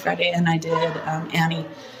Freaky Friday, and I did Annie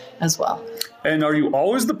as well. And are you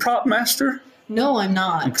always the prop master? No, I'm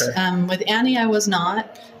not. Okay. With Annie, I was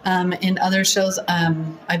not. In other shows,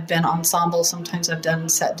 I've been ensemble. Sometimes I've done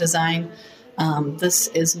set design. This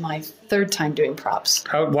is my 3rd time doing props.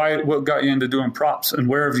 What got you into doing props, and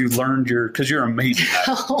where have you learned because you're amazing at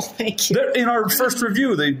it. Oh, thank you. In our first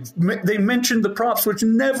review, they mentioned the props, which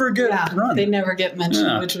never get run. They never get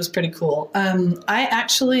mentioned, which was pretty cool. I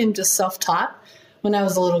actually am just self-taught. When I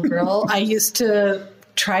was a little girl, I used to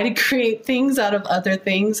try to create things out of other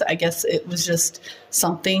things. I guess it was just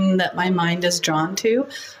something that my mind is drawn to.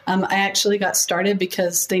 I actually got started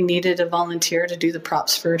because they needed a volunteer to do the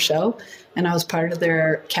props for a show, and I was part of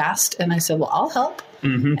their cast, and I said, well, I'll help.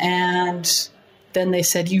 Mm-hmm. And then they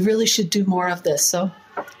said, you really should do more of this. So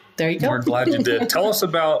there you go. We're glad you did. Tell us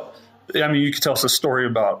about, you could tell us a story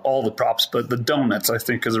about all the props, but the donuts, I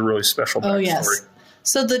think, is a really special backstory. Oh, yes.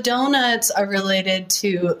 So the donuts are related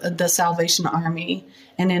to the Salvation Army.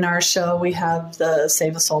 And in our show, we have the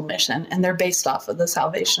Save a Soul mission, and they're based off of the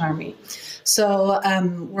Salvation Army. So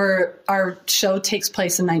our show takes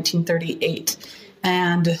place in 1938,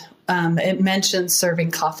 and it mentions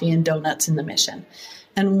serving coffee and donuts in the mission.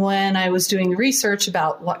 And when I was doing research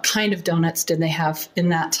about what kind of donuts did they have in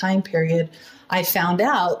that time period, I found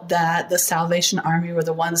out that the Salvation Army were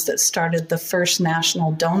the ones that started the first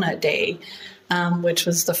National Donut Day, which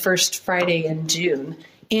was the first Friday in June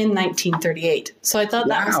in 1938. So I thought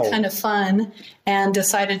that was kind of fun, and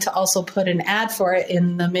decided to also put an ad for it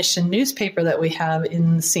in the mission newspaper that we have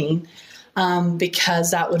in the scene,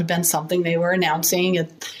 because that would have been something they were announcing.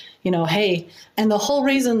 Hey, and the whole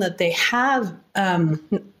reason that they have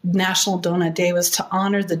National Donut Day was to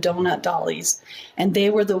honor the donut dollies. And they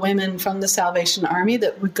were the women from the Salvation Army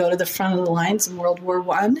that would go to the front of the lines in World War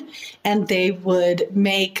I, and they would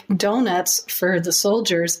make donuts for the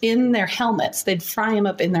soldiers in their helmets. They'd fry them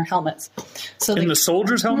up in their helmets. So the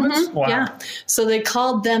soldiers' helmets? Mm-hmm, wow. Yeah. So they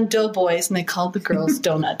called them doughboys, and they called the girls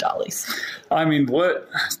donut dollies.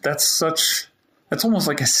 That's almost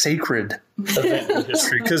like a sacred event in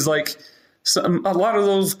history, because a lot of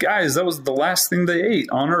those guys, that was the last thing they ate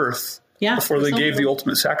on Earth before they gave the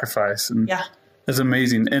ultimate sacrifice. And it's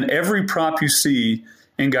amazing. And every prop you see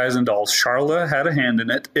in Guys and Dolls, Charla had a hand in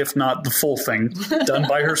it, if not the full thing, done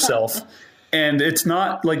by herself. And it's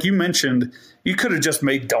not, like you mentioned, you could have just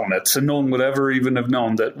made donuts and no one would ever even have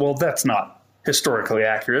known that, well, that's not historically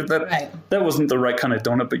accurate. That wasn't the right kind of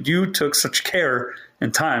donut, but you took such care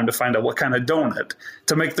and time to find out what kind of donut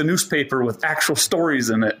to make the newspaper with actual stories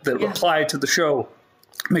in it that apply to the show.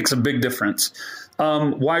 Makes a big difference.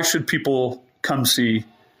 Why should people come see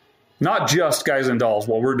not just Guys and Dolls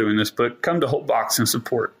while we're doing this, but come to Hopebox and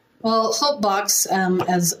support? Well, Hopebox,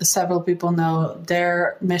 as several people know,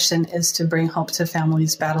 their mission is to bring hope to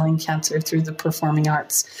families battling cancer through the performing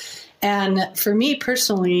arts. And for me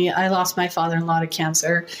personally, I lost my father-in-law to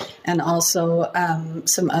cancer, and also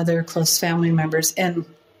some other close family members. And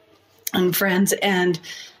and friends. And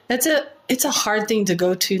it's a hard thing to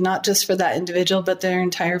go to, not just for that individual, but their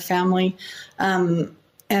entire family, and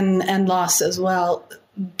loss as well.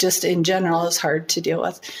 Just in general is hard to deal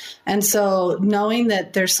with. And so knowing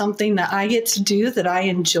that there's something that I get to do that I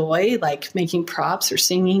enjoy, like making props or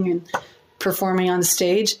singing and performing on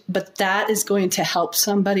stage, but that is going to help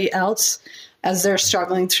somebody else as they're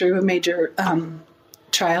struggling through a major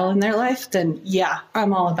trial in their life, then yeah,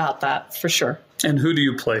 I'm all about that for sure. And who do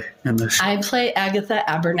you play in this show? I play Agatha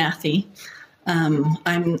Abernathy.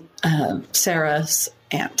 I'm Sarah's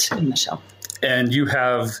aunt in the show. And you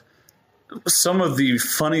have some of the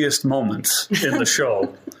funniest moments in the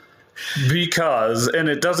show because, and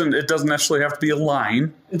it doesn't necessarily have to be a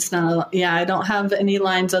line. It's not, I don't have any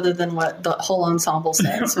lines other than what the whole ensemble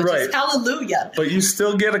says, which Right. is hallelujah. But you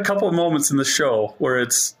still get a couple of moments in the show where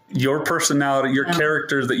it's your personality, your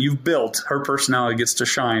character that you've built, her personality gets to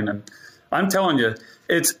shine. And I'm telling you,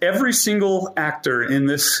 it's every single actor in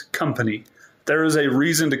this company. There is a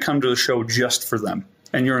reason to come to the show just for them.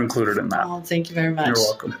 And you're included in that. Oh, thank you very much. You're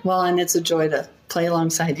welcome. Well, and it's a joy to play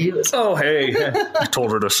alongside you as well. Oh, hey. I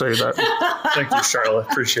told her to say that. Thank you, Charlotte.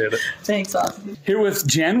 Appreciate it. Thanks, Austin. Here with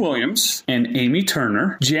Jan Williams and Amy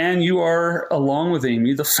Turner. Jan, you are, along with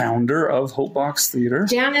Amy, the founder of Hopebox Theatre.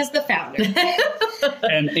 Jan is the founder.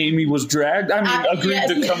 And Amy was dragged? Agreed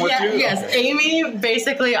to come with you? Yes. Okay. Amy,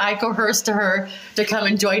 basically, I coerced her to come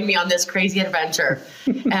and join me on this crazy adventure.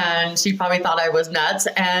 And she probably thought I was nuts,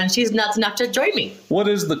 and she's nuts enough to join me. What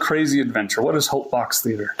is the crazy adventure? What is Hopebox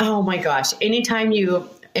Theatre? Oh, my gosh. Anytime you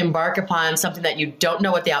embark upon something that you don't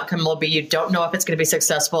know what the outcome will be, you don't know if it's going to be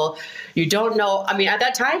successful, you don't know. I mean, at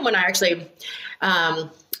that time when I actually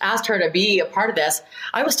asked her to be a part of this,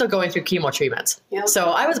 I was still going through chemo treatments. Yep. So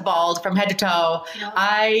I was bald from head to toe. Yep.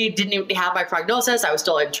 I didn't even have my prognosis. I was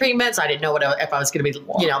still in treatments. I didn't know if I was going to be,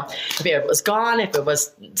 if it was gone, if it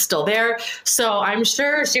was still there. So I'm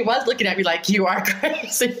sure she was looking at me like, you are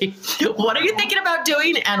crazy. What are you thinking about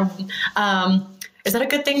doing? And is that a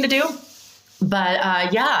good thing to do? But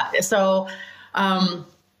so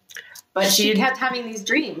But she kept having these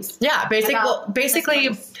dreams. Yeah, basically,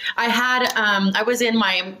 I had I was in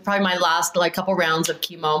probably my last couple rounds of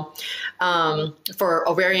chemo for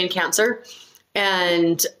ovarian cancer,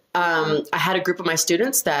 and I had a group of my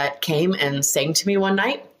students that came and sang to me one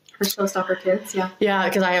night. For Showstopper Kids, yeah. Yeah,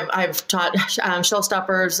 because I've taught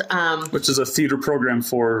Showstoppers, which is a theater program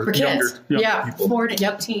for kids. younger people. 4 to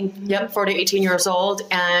 18. Yep, 4 to 18 years old,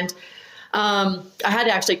 and I had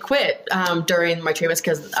to actually quit during my treatments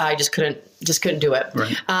because I just couldn't do it.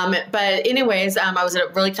 Right. But anyways, I was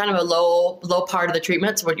at really kind of a low part of the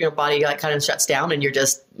treatments where your body kind of shuts down and you're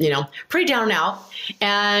just pretty down and out.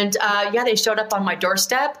 And they showed up on my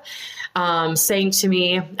doorstep, saying to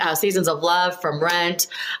me, "Seasons of Love" from Rent,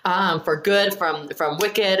 "For Good" from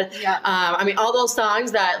Wicked. Yeah. All those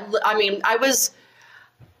songs that I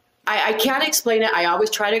can't explain it. I always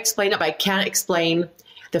try to explain it, but I can't explain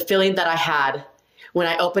the feeling that I had when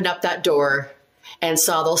I opened up that door and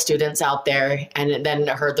saw those students out there and then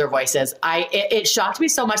heard their voices. It shocked me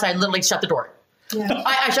so much that I literally shut the door. Yeah.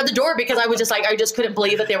 I shut the door because I was just I just couldn't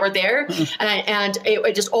believe that they were there. And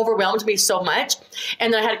it just overwhelmed me so much.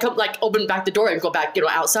 And then I had to come open back the door and go back,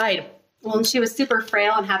 outside. Well, and she was super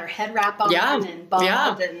frail and had her head wrap on and bald.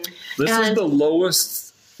 Yeah. And This is the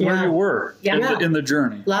lowest where you were in the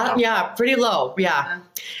journey. Pretty low. Yeah.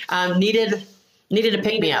 Needed to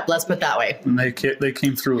pick me up. Let's put it that way. And they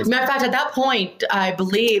came through with Matter of fact, at that point, I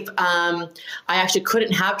believe I actually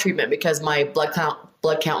couldn't have treatment because my blood count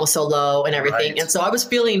was so low and everything. Right. And so I was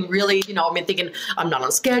feeling really, thinking I'm not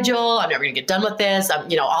on schedule. I'm never going to get done with this.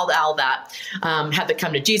 All that. Had the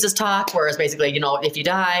come to Jesus talk, whereas basically, if you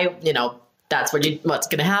die, that's what's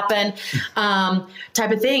going to happen,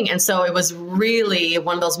 type of thing. And so it was really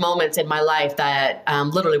one of those moments in my life that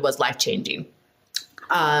literally was life-changing.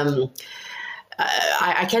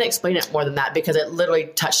 I can't explain it more than that because it literally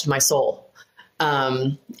touched my soul.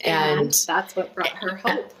 And that's what brought her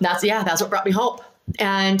hope. That's what brought me hope.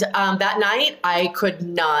 And that night I could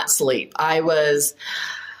not sleep. Because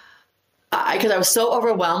I was so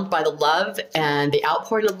overwhelmed by the love and the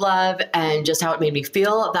outpouring of love and just how it made me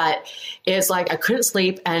feel that it's I couldn't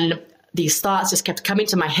sleep. And these thoughts just kept coming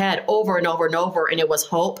to my head over and over and over. And it was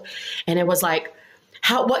hope. And it was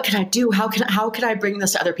what can I do? How can I bring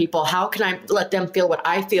this to other people? How can I let them feel what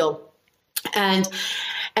I feel? And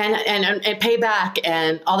pay back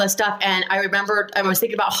and all that stuff. And I remembered, I was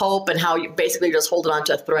thinking about hope and how you basically just hold it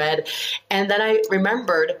onto a thread. And then I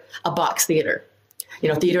remembered a box theater,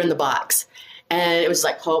 theater in the box. And it was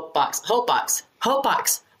Hopebox, Hopebox,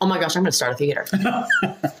 Hopebox. oh my gosh, I'm going to start a theater.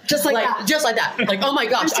 Just like that. Just like that. Like, oh my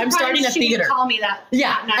gosh, I'm starting a she theater. didn't call me that.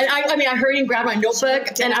 Yeah. that And I hurried and grabbed my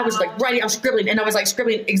notebook and I was like writing, I was scribbling, and I was like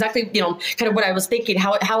scribbling exactly, you know, kind of what I was thinking,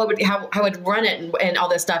 how I would run it and all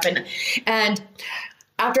this stuff. And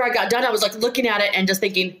after I got done, I was like looking at it and just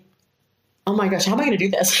thinking, oh my gosh, how am I going to do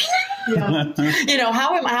this? Yeah. You know,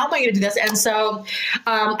 how am I going to do this? And so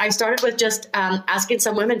I started with just asking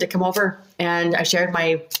some women to come over, and I shared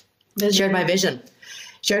my vision.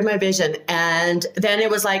 And then it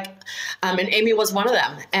was like, and Amy was one of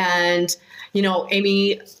them. And, you know,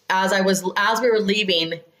 Amy, as we were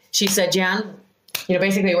leaving, she said, Jan, you know,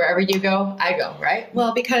 basically wherever you go, I go, right?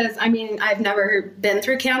 Well, because I mean, I've never been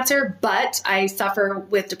through cancer, but I suffer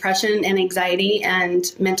with depression and anxiety and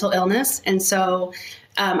mental illness. And so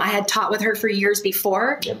I had taught with her for years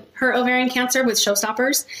before her ovarian cancer with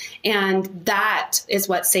showstoppers. And that is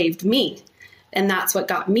what saved me. And that's what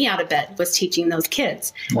got me out of bed, was teaching those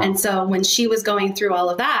kids. Wow. And so when she was going through all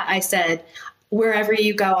of that, I said, wherever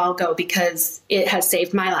you go, I'll go, because it has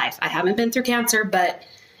saved my life. I haven't been through cancer, but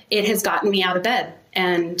it has gotten me out of bed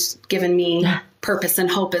and given me purpose and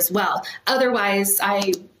hope as well. Otherwise,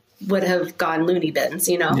 I would have gone loony bins,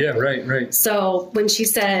 you know? Yeah, right. So when she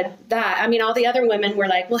said that, I mean, all the other women were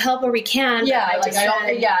like, we'll help where we can. Yeah,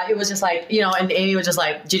 it was just like, you know, and Amy was just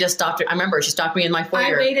like, she just stopped. I remember she stopped me in my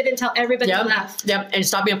foyer. I waited until everybody left. Yep, and she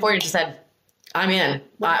stopped me in the foyer and she said, I'm in.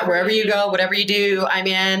 Wherever you go, whatever you do, I'm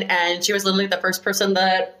in. And she was literally the first person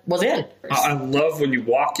that was in. I love when you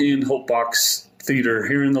walk in Hopebox Theatre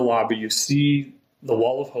here in the lobby, you see the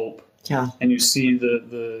Wall of Hope. Yeah. And you see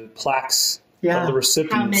the plaques of the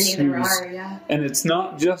recipients. How many there are, yeah. And it's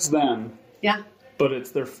not just them. Yeah. But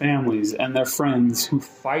it's their families and their friends who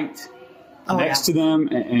fight next to them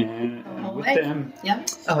and with them. Yeah.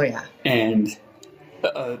 Oh, yeah. And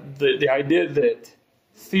the idea that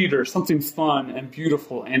theater, something fun and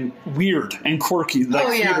beautiful and weird and quirky like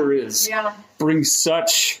theater is, brings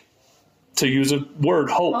such, to use a word,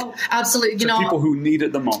 hope. Oh, absolutely. To people who need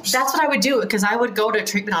it the most. That's what I would do, because I would go to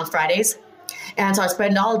treatment on Fridays. And so I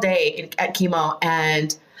spend all day at chemo,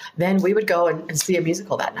 and then we would go and see a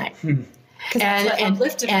musical that night. And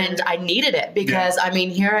I needed it, because I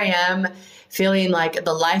mean, here I am feeling like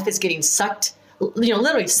the life is getting sucked, you know,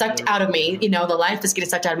 literally sucked out of me. You know, the life is getting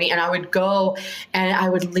sucked out of me, and I would go and I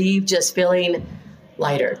would leave just feeling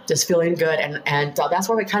lighter, just feeling good, and that's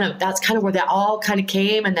where that's kind of where that all kind of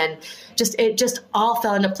came, and then it just all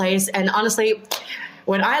fell into place. And honestly,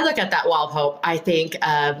 when I look at that Wall of Hope, I think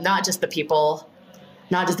not just the people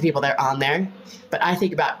that are on there, but I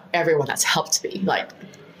think about everyone that's helped me,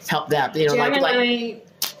 help them. You know,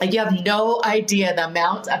 like you have no idea the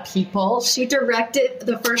amount of people. She directed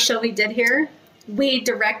the first show we did here. We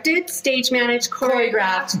directed, stage managed,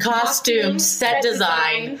 choreographed, costumes, set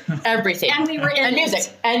design, everything. And we were in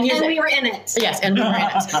music. And we were in it. Yes, and we were in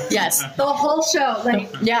it. Yes. The whole show.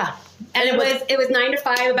 Yeah. And it was 9 to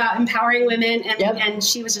 5 about empowering women, and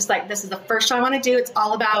she was just like, this is the first show I want to do. It's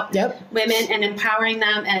all about women and empowering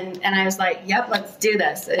them, and I was like, yep, let's do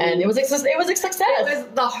this. And it was a success. It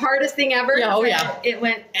was the hardest thing ever. Yeah, oh yeah. It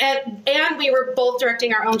went, and we were both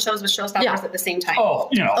directing our own shows with showstoppers at the same time. Oh,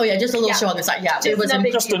 you know. Oh yeah, just a little show on the side. Yeah, it was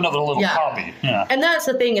just another little hobby. Yeah. And that's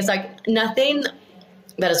the thing, is like, nothing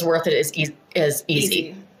that is worth it is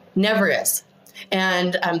easy. Never is.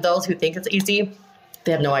 And those who think it's easy,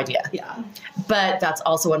 they have no idea. Yeah. But that's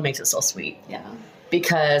also what makes it so sweet. Yeah.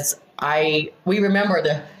 Because we remember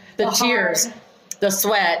the tears, the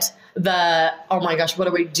sweat, oh my gosh, what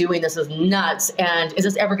are we doing? This is nuts. And is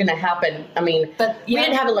this ever going to happen? I mean, but we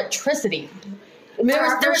didn't have electricity. There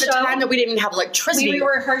was a time that we didn't have electricity. We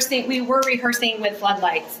were rehearsing with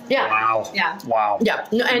floodlights. Yeah. Wow. Yeah. Wow. Yeah.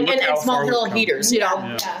 And small little heaters, you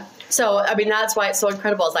know. Yeah. So, I mean, that's why it's so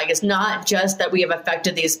incredible. It's like, it's not just that we have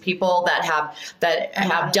affected these people that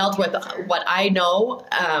have dealt with what I know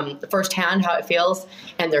firsthand, how it feels,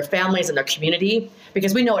 and their families and their community,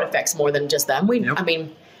 because we know it affects more than just them. I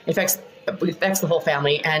mean, it affects the whole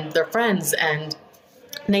family and their friends and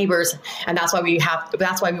neighbors, and that's why we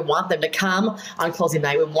want them to come on closing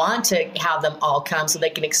night. We want to have them all come so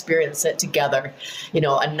they can experience it together, you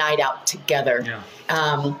know, a night out together,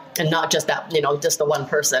 and not just that, you know, just the one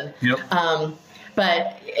person.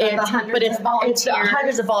 But it's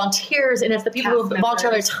hundreds of volunteers, and it's the people who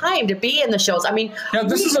volunteer their time to be in the shows. I mean,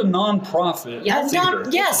 this is a non-profit.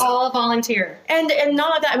 Yes, all volunteer, and not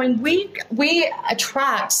only that. I mean, we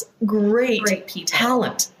attract great people,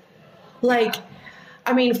 talent, like.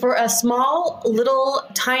 I mean, for a small, little,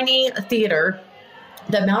 tiny theater,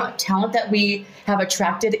 the amount of talent that we have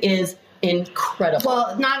attracted is incredible.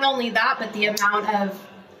 Well, not only that, but the amount of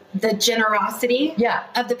the generosity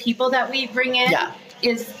of the people that we bring in. Yeah.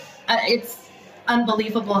 is it's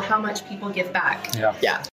unbelievable how much people give back.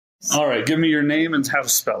 Yeah. All right, give me your name and how to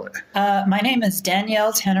spell it. My name is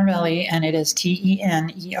Danielle Tenerelli, and it is Tenerelli.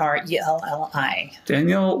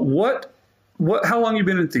 Danielle, how long you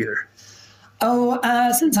been in theater?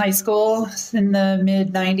 Since high school, in the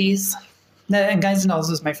mid-'90s. Guys and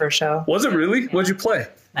Dolls was my first show. Was it really? What'd you play?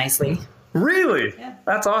 Nicely. Really? Yeah.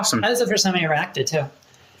 That's awesome. That was the first time I ever acted, too.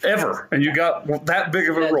 Ever? And you got that big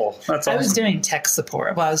of a role. That's awesome. I was doing tech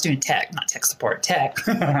support. Well, I was doing tech, not tech support, tech.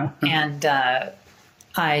 And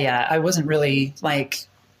I wasn't really like...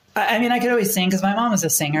 I mean, I could always sing because my mom was a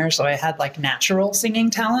singer, so I had like natural singing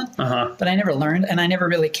talent, but I never learned, and I never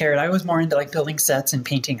really cared. I was more into like building sets and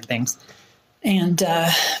painting and things. And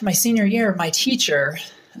my senior year, my teacher,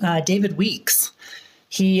 David Weeks,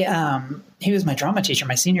 he was my drama teacher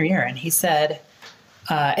my senior year, and he said,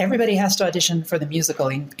 everybody has to audition for the musical,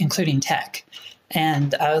 including tech.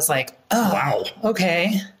 And I was like, oh, wow,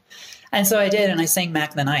 okay. And so I did, and I sang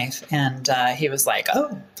Mac the Knife, and he was like,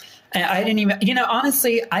 oh. And I didn't even,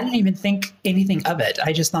 honestly, I didn't even think anything of it.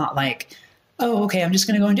 I just thought like, oh, okay, I'm just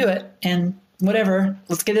going to go and do it. And whatever,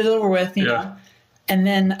 let's get it over with, you know. And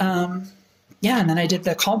then, and then I did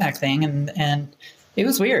the callback thing, and it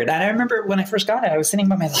was weird. And I remember when I first got it, I was sitting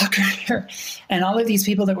by my locker, and all of these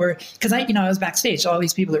people that were, because I was backstage, all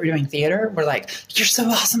these people that were doing theater were like, you're so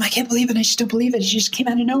awesome, I can't believe it, I just don't believe it, you just came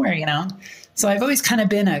out of nowhere, So I've always kind of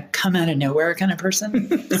been a come out of nowhere kind of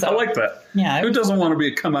person. So, I like that. Yeah. Who doesn't want to be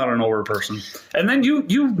a come out of nowhere person? And then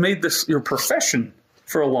you made this your profession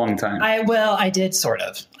for a long time. I did sort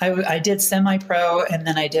of. I did semi-pro, and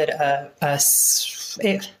then I did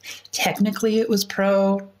technically it was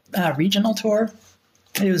pro regional tour.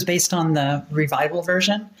 It was based on the revival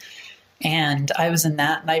version. And I was in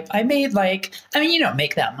that, and I made you don't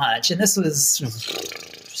make that much. And this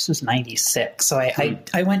was 96. So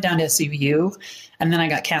I went down to CVU, and then I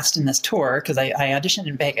got cast in this tour because I auditioned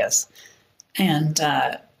in Vegas. And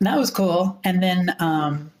that was cool. And then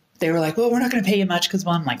they were like, well, we're not going to pay you much because,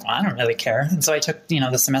 I'm like, well, I don't really care. And so I took,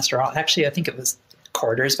 the semester off. Actually, I think it was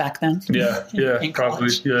quarters back then. Yeah, in probably,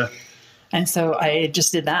 college. yeah. And so I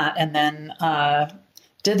just did that, and then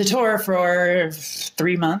did the tour for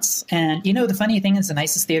 3 months. And the funny thing is, the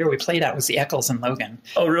nicest theater we played at was the Eccles in Logan.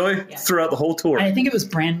 Oh, really? Yeah. Throughout the whole tour? I think it was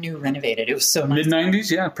brand new, renovated. It was so nice.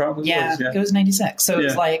 Mid-90s? Yeah, probably was. Yeah, it was 96. So it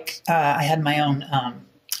was like I had my own...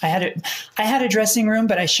 I had a dressing room,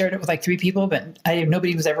 but I shared it with like 3 people, but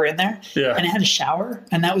nobody was ever in there. Yeah. And I had a shower,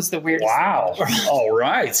 and that was the weirdest Wow. thing. All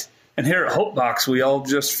right. And here at Hopebox, we all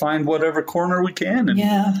just find whatever corner we can. And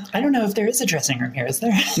I don't know if there is a dressing room here. Is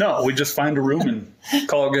there? No, we just find a room and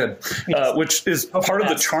call it good, which is part of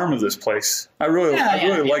the charm of this place. I really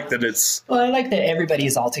like that it's... Well, I like that everybody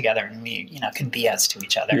is all together and we, can BS to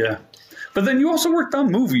each other. Yeah. But then you also worked on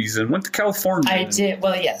movies and went to California. I did.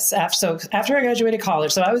 Well, yes. After I graduated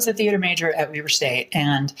college, so I was a theater major at Weber State,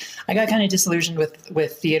 and I got kind of disillusioned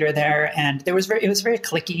with theater there. And it was very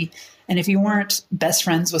cliquey. And if you weren't best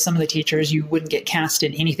friends with some of the teachers, you wouldn't get cast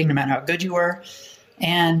in anything, no matter how good you were.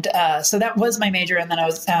 And so that was my major. And then I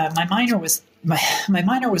was my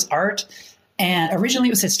minor was art, and originally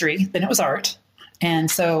it was history. Then it was art, and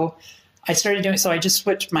so I started doing. So I just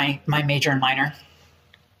switched my major and minor.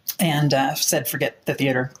 And said, forget the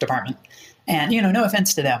theater department. And, no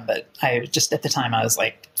offense to them, but I just, at the time, I was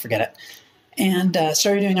like, forget it. And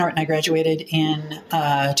started doing art, and I graduated in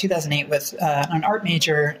 2008 with an art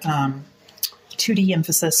major, 2D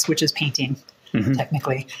emphasis, which is painting,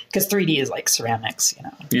 technically, because 3D is like ceramics,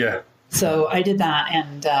 Yeah. So I did that,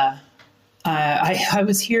 and I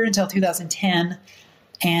was here until 2010,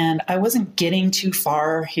 and I wasn't getting too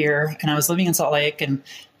far here, and I was living in Salt Lake, and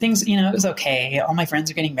things, it was okay. All my friends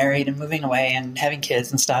are getting married and moving away and having kids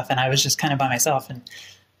and stuff, and I was just kind of by myself. And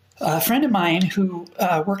a friend of mine who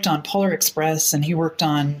worked on Polar Express, and he worked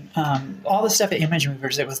on all the stuff at Image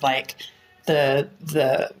Movers. It was like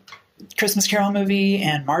the Christmas Carol movie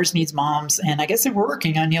and Mars Needs Moms, and I guess they were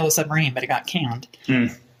working on Yellow Submarine, but it got canned.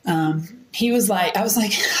 He was like, I was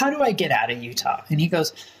like, how do I get out of Utah? And he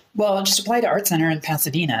goes, well, just apply to Art Center in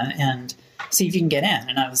Pasadena and see if you can get in.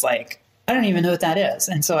 And I was like, I don't even know what that is.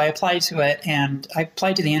 And so I applied to it, and I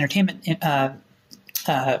applied to the entertainment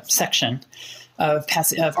section of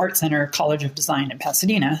Art Center College of Design in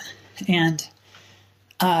Pasadena. And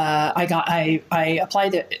I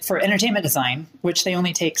applied for entertainment design, which they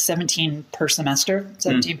only take 17 per semester,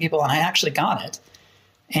 17 people. And I actually got it.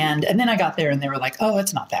 And then I got there, and they were like, oh,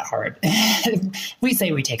 it's not that hard. We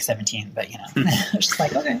say we take 17, but, it's just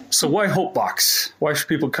like, okay. So why Hopebox? Why should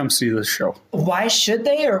people come see this show? Why should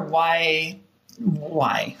they, or why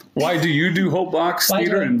Why? Why do you do Hopebox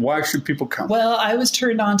Theatre, and why should people come? Well, I was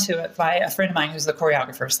turned on to it by a friend of mine who's the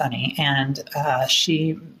choreographer, Sunny, and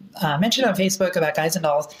she mentioned on Facebook about Guys and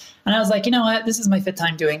Dolls, and I was like, you know what, this is my fifth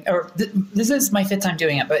time doing,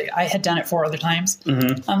 it, but I had done it 4 other times.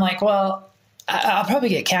 Mm-hmm. I'm like, well, I'll probably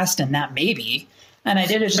get cast in that maybe. And I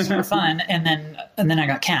did it just for fun, and then I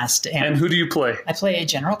got cast. And who do you play? I play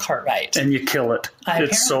General Cartwright. And you kill it.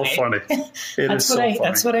 It's so funny.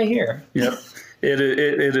 That's what I hear. Yep.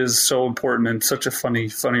 It is so important and such a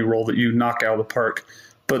funny role that you knock out of the park.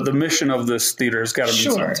 But the mission of this theater has got to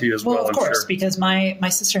mean something to you as well. Well, of course, sure. Because my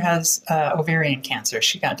sister has ovarian cancer.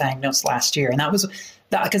 She got diagnosed last year, and that was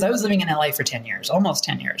because I was living in LA for 10 years, almost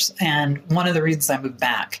 10 years. And one of the reasons I moved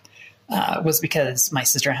back was because my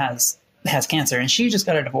sister has cancer, and she just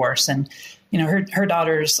got a divorce, and her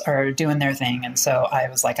daughters are doing their thing, and so I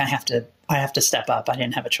was like, I have to step up. I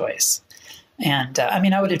didn't have a choice, and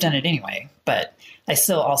I would have done it anyway, but I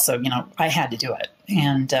still also I had to do it,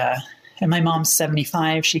 and my mom's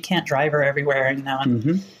 75, she can't drive her everywhere, and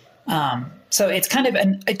mm-hmm. So it's kind of,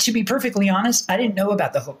 and to be perfectly honest, I didn't know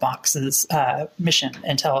about the Hopebox's mission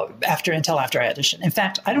until after I auditioned. In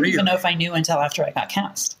fact, I don't even know if I knew until after I got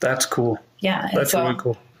cast. That's cool. Yeah, that's really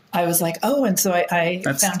cool. I was like, oh, and so I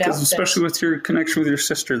found out. Especially with your connection with your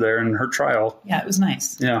sister there and her trial. Yeah, it was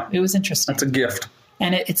nice. Yeah. It was interesting. That's a gift.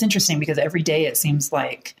 And it's interesting because every day it seems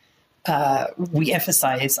like we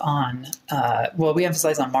emphasize on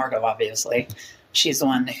Margot, obviously. She's the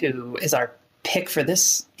one who is our pick for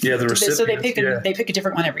this. Yeah, the recipient. So they pick a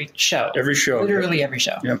different one every show. Every show. Literally every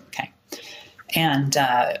show. Yep. Okay. And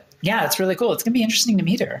it's really cool. It's going to be interesting to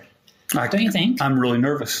meet her. Don't you think? I'm really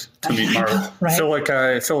nervous to meet Margot. Right?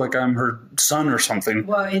 I feel like I'm her son or something.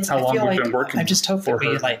 Well, how long we've been working. I just hope that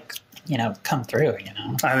we come through.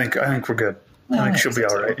 I think we're good. I think she'll be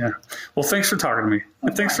all right. Yeah. Well, thanks for talking to me,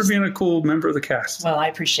 and thanks for being a cool member of the cast. Well, I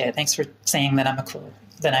appreciate it. Thanks for saying that I'm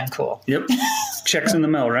cool. Yep. Checks in the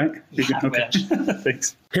mail, right? Yeah, okay.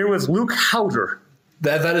 Thanks. Here with Luke Howder.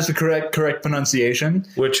 That is the correct pronunciation.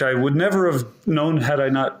 Which I would never have known had I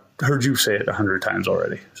not heard you say it 100 times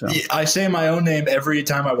already. So. I say my own name every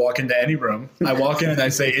time I walk into any room. I walk in and I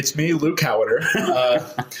say, it's me, Luke Howder.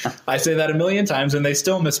 I say that 1,000,000 times, and they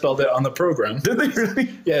still misspelled it on the program. Did they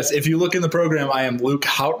really? Yes. If you look in the program, I am Luke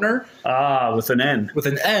Hautner. With an N. With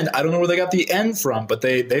an N. I don't know where they got the N from, but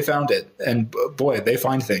they found it. And boy, they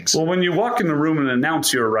find things. Well, when you walk in the room and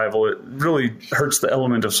announce your arrival, it really hurts the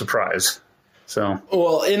element of surprise. So,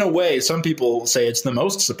 well, in a way, some people say it's the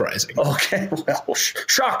most surprising. Okay, well,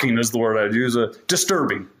 shocking is the word I'd use.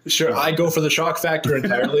 Disturbing. Sure, I go for the shock factor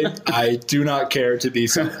entirely. I do not care to be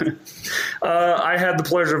someone. I had the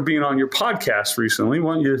pleasure of being on your podcast recently.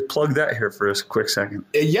 Why don't you plug that here for us a quick second?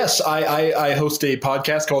 Yes, I host a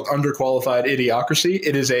podcast called Underqualified Idiocracy.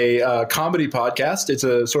 It is a comedy podcast. It's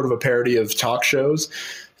a sort of a parody of talk shows.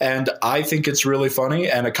 And I think it's really funny,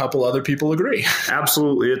 and a couple other people agree.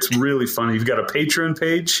 Absolutely. It's really funny. You've got a Patreon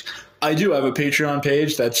page? I do have a Patreon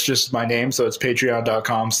page. That's just my name. So it's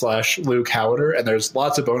patreon.com/Luke Howder. And there's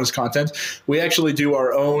lots of bonus content. We actually do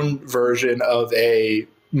our own version of a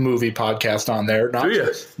movie podcast on there.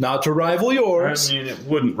 Not to rival yours. I mean, it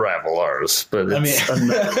wouldn't rival ours, but it's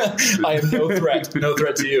I am no threat. No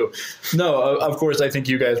threat to you. No, of course, I think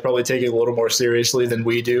you guys probably take it a little more seriously than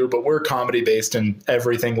we do, but we're comedy based in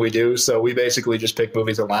everything we do. So we basically just pick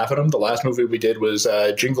movies and laugh at them. The last movie we did was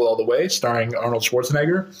Jingle All the Way, starring Arnold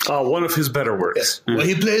Schwarzenegger. One of his better works. Yeah. Well,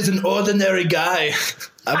 he plays an ordinary guy.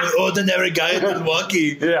 I'm an ordinary guy in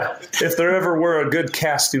Milwaukee. Yeah. If there ever were a good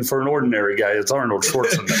casting for an ordinary guy, it's Arnold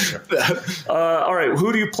Schwarzenegger. All right.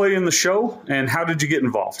 Who do you play in the show, and how did you get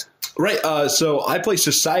involved? Right. So I play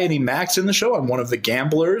Society Max in the show. I'm one of the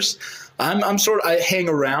gamblers. I hang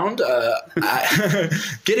around.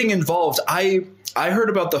 Getting involved. I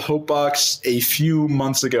heard about the Hopebox a few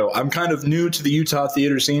months ago. I'm kind of new to the Utah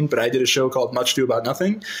theater scene, but I did a show called Much Ado About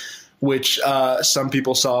Nothing, which some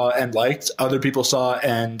people saw and liked. Other people saw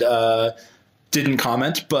and didn't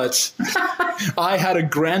comment, but I had a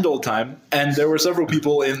grand old time. And there were several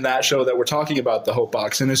people in that show that were talking about the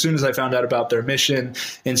Hopebox. And as soon as I found out about their mission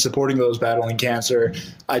in supporting those battling cancer,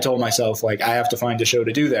 I told myself, I have to find a show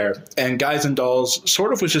to do there. And Guys and Dolls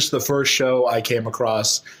sort of was just the first show I came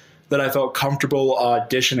across that I felt comfortable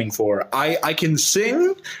auditioning for. I can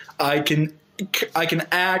sing, I can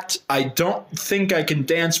act. I don't think I can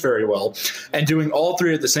dance very well. And doing all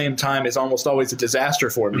three at the same time is almost always a disaster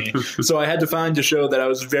for me. So I had to find a show that I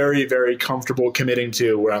was very, very comfortable committing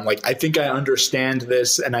to, where I'm like, I think I understand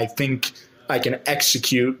this, and I think I can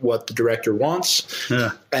execute what the director wants.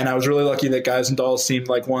 Yeah. And I was really lucky that Guys and Dolls seemed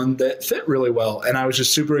like one that fit really well. And I was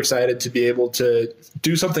just super excited to be able to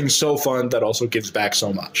do something so fun that also gives back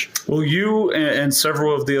so much. Well, you and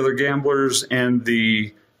several of the other gamblers and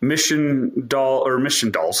the mission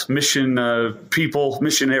people,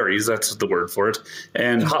 missionaries, that's the word for it,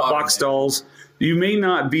 and Hopebox dolls, you may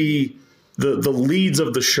not be the leads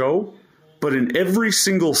of the show, but in every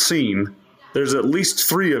single scene, there's at least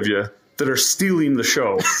 3 of you that are stealing the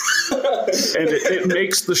show. And it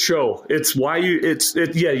makes the show. It's why you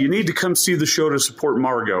need to come see the show to support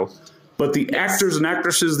Margot. But the actors and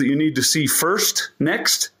actresses that you need to see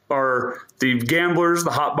next are the gamblers, the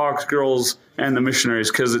Hopbox girls, and the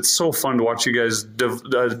missionaries, because it's so fun to watch you guys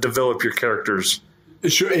develop your characters.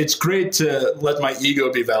 Sure, it's great to let my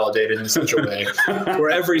ego be validated in such a way where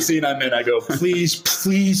every scene I'm in, I go,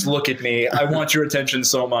 please look at me. I want your attention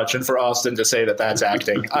so much. And for Austin to say that that's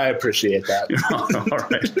acting, I appreciate that. All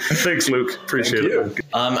right. Thanks, Luke. Appreciate it.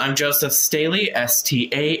 I'm Joseph Staley,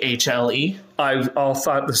 Stahle. I all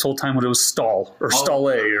thought this whole time what it was Stahl or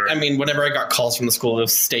Stahle. I mean, whenever I got calls from the school, it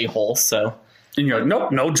was Stayhole, so... And you're like,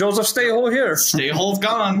 nope, no Joseph Stayhole here. Stayhole's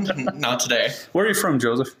gone. Not today. Where are you from,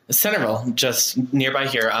 Joseph? Centerville, just nearby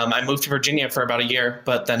here. I moved to Virginia for about a year,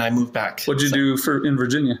 but then I moved back. What'd you do in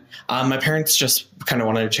Virginia? My parents just kind of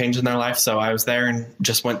wanted a change in their life, so I was there and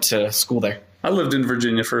just went to school there. I lived in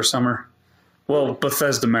Virginia for a summer. Well,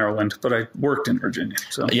 Bethesda, Maryland, but I worked in Virginia.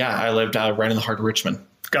 So yeah, I lived right in the heart of Richmond.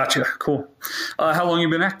 Gotcha. Cool. How long have you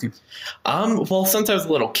been acting? Well, since I was a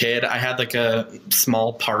little kid, I had like a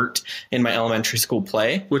small part in my elementary school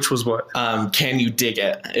play. Which was what? Can You Dig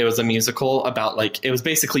It? It was a musical about it was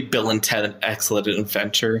basically Bill and Ted Excellent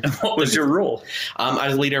Adventure. And what was your role? I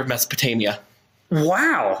was leader of Mesopotamia.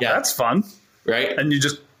 Wow. Yeah. That's fun. Right? And you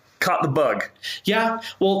just caught the bug. Yeah.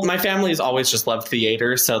 Well, my family's always just loved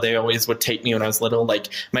theater, so they always would take me when I was little. Like,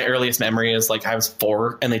 my earliest memory is, I was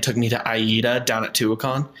 4, and they took me to Aida down at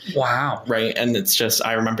Tuacahn. Wow. Right? And it's just,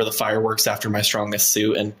 I remember the fireworks after My Strongest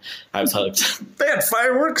Suit, and I was hooked. They had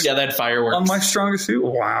fireworks? Yeah, they had fireworks. On My Strongest Suit?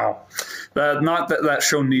 Wow. Not that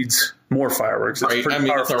show needs more fireworks. It's right.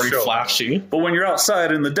 It's already show. Flashy. But when you're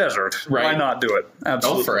outside in the desert, why not do it?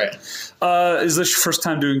 Absolutely. Go for it. Is this your first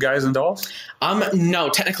time doing Guys and Dolls? No,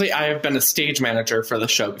 technically I have been a stage manager for the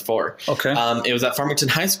show before. Okay. It was at Farmington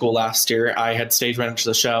High School last year. I had stage managed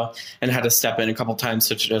the show and had to step in a couple times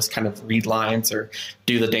to just kind of read lines or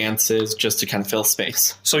do the dances just to kind of fill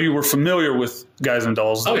space. So you were familiar with Guys and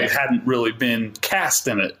Dolls. They hadn't really been cast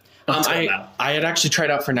in it. I had actually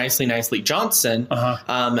tried out for Nicely Johnson,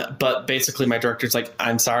 but basically my director's like,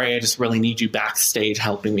 I'm sorry, I just really need you backstage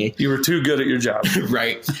helping me. You were too good at your job.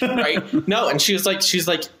 Right. No, and she's like,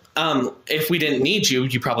 if we didn't need you,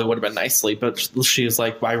 you probably would have been Nicely, but she was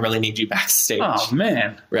like, well, I really need you backstage. Oh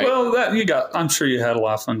man. Right. Well, I'm sure you had a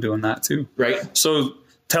lot of fun doing that too. Right. So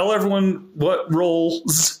tell everyone what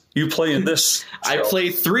roles you play in this show. I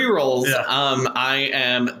play 3 roles. Yeah. I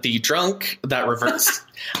am the drunk that reverts.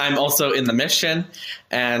 I'm also in the mission,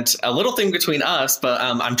 and a little thing between us, but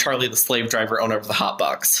I'm Charlie, the slave driver owner of the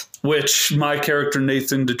Hopbox. Which my character,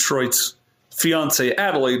 Nathan, Detroit's fiance,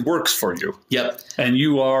 Adelaide, works for you. Yep. And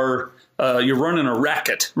you are... you're running a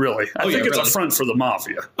racket, really. I think it's really. a front for the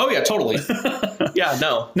mafia. Oh, yeah, totally. Yeah,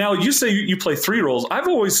 no. Now, you say you play 3 roles. I've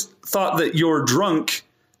always thought that you're drunk...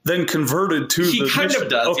 then converted to he the kind mission. of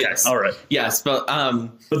does, okay. yes. All right. Yes, but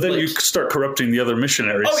then you start corrupting the other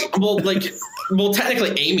missionaries. Well,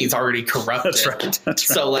 technically Amy's already corrupted. That's right.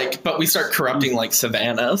 So but we start corrupting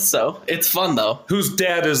Savannah, so it's fun though. Whose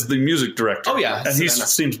dad is the music director. Oh yeah. And he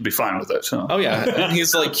seems to be fine with it. So. Oh yeah. And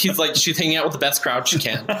he's like she's hanging out with the best crowd she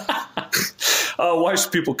can. Why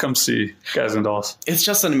should people come see Guys and Dolls? It's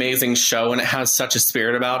just an amazing show, and it has such a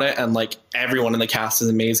spirit about it, and everyone in the cast is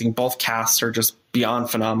amazing. Both casts are just beyond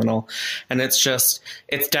phenomenal, and it's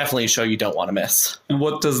definitely a show you don't want to miss. And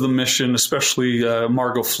what does the mission, especially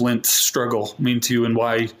Margot Flint's struggle, mean to you, and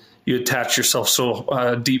why you attach yourself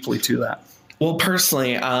so deeply to that? Well,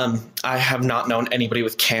 personally, I have not known anybody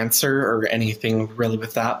with cancer or anything really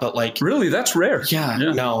with that, but really, that's rare. Yeah.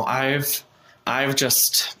 No,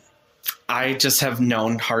 I just have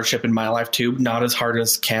known hardship in my life too. Not as hard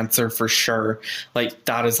as cancer for sure.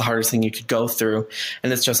 That is the hardest thing you could go through.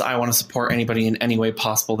 And it's just, I want to support anybody in any way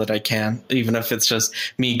possible that I can, even if it's just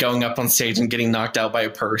me going up on stage and getting knocked out by a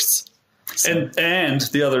purse. So. And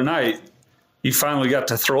the other night, you finally got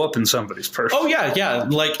to throw up in somebody's purse. Oh yeah, yeah.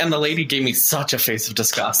 And the lady gave me such a face of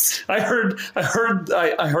disgust. I heard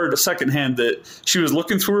a secondhand that she was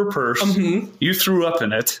looking through her purse. Mm-hmm. You threw up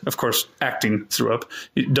in it. Of course, acting threw up.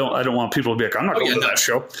 I don't want people to be like, I'm not going to that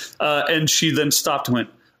show. And she then stopped and went,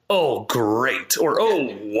 oh, great, or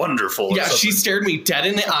oh, wonderful. Yeah, she stared me dead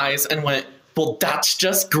in the eyes and went, well, that's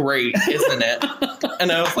just great, isn't it?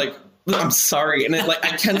 And I was like, I'm sorry. And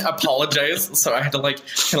I can't apologize. So I had to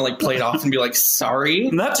play it off and be like, sorry.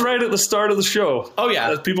 And that's right at the start of the show. Oh,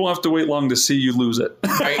 yeah. People don't have to wait long to see you lose it.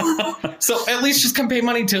 Right. So at least just come pay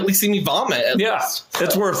money to at least see me vomit.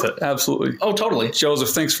 It's worth it. Absolutely. Oh, totally. Joseph,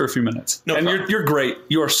 thanks for a few minutes. No problem. You're great.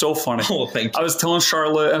 You are so funny. Oh, thank you. I was telling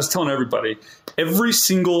Charlotte, I was telling everybody, every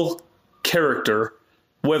single character,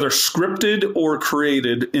 whether scripted or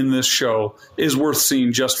created in this show, is worth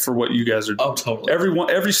seeing just for what you guys are doing. Oh, totally.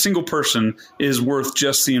 Every single person is worth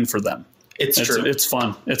just seeing for them. It's true. It's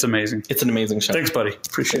fun. It's amazing. It's an amazing show. Thanks, buddy.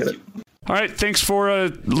 Appreciate it. All right. Thanks for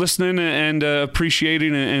listening and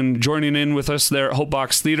appreciating and joining in with us there at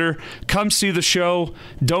Hopebox Theatre. Come see the show.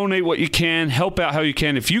 Donate what you can. Help out how you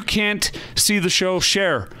can. If you can't see the show,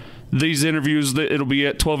 share these interviews. It'll be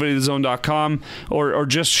at 1280thezone.com or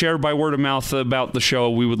just share by word of mouth about the show.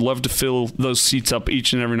 We would love to fill those seats up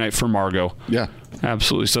each and every night for Margot. Yeah.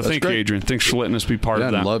 Absolutely. So thank you, Adrian. Thanks for letting us be part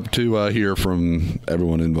of that. I'd love to hear from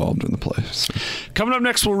everyone involved in the place. Coming up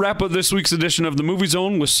next, we'll wrap up this week's edition of the Movie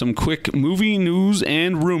Zone with some quick movie news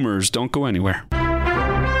and rumors. Don't go anywhere.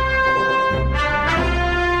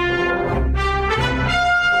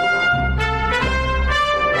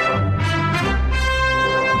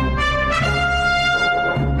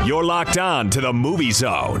 You're locked on to the Movie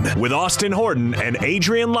Zone with Austin Horton and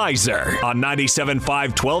Adrian Leiser on 97.5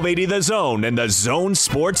 1280 The Zone and the Zone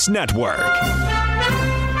Sports Network.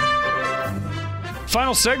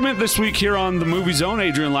 Final segment this week here on the Movie Zone.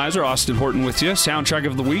 Adrian Leiser, Austin Horton with you. Soundtrack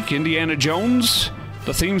of the week, Indiana Jones.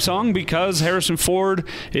 The theme song, because Harrison Ford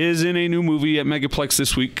is in a new movie at Megaplex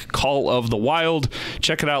this week, Call of the Wild.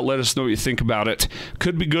 Check it out. Let us know what you think about it.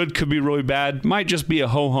 Could be good, could be really bad. Might just be a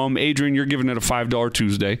ho-hum. Adrian, you're giving it a $5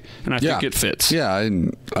 Tuesday, and I think it fits. Yeah,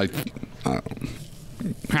 I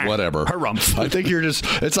whatever. Harumph. I think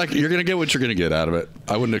it's like you're going to get what you're going to get out of it.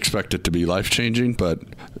 I wouldn't expect it to be life-changing, but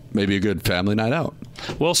maybe a good family night out.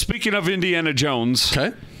 Well, speaking of Indiana Jones.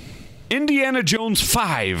 Okay. Indiana Jones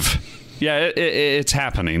 5. Yeah, it's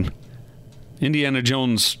happening. Indiana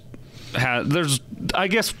Jones there's, I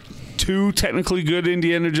guess, 2 technically good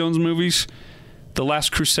Indiana Jones movies. The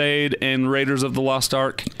Last Crusade and Raiders of the Lost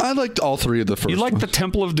Ark. I liked all 3 of the first You liked ones. the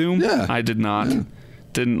Temple of Doom? Yeah. I did not. Yeah.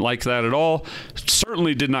 Didn't like that at all.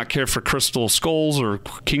 Certainly did not care for Crystal Skulls or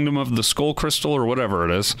Kingdom of the Skull Crystal or whatever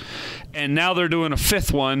it is. And now they're doing a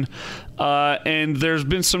 5th one. And there's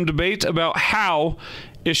been some debate about how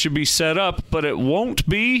it should be set up, but it won't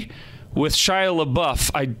be with Shia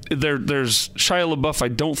LaBeouf. There's Shia LaBeouf I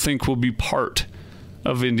don't think will be part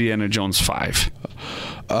of Indiana Jones 5.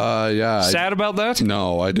 Yeah. Sad about that?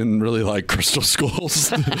 No, I didn't really like Crystal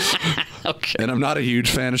Skulls. Okay. And I'm not a huge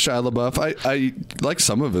fan of Shia LaBeouf. I like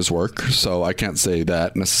some of his work, so I can't say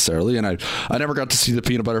that necessarily. And I never got to see the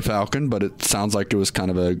Peanut Butter Falcon, but it sounds like it was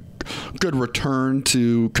kind of a good return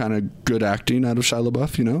to kind of good acting out of Shia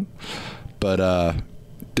LaBeouf, you know? But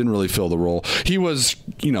didn't really fill the role. He was,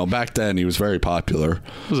 back then he was very popular.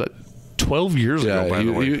 Was that 12 years ago, by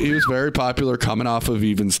the way? He was very popular coming off of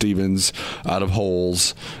Even Stevens, Out of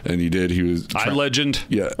Holes, and he was iLegend,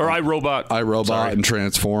 or iRobot, and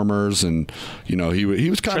Transformers, and he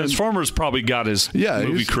was kind Transformers probably got his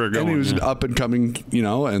movie career going. And he was up and coming,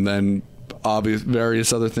 and then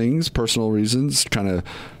various other things, personal reasons, kind of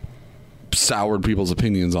soured people's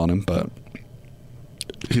opinions on him, but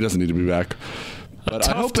he doesn't need to be back. But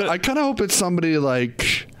I kind of hope it's somebody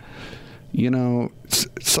like,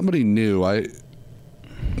 somebody new. I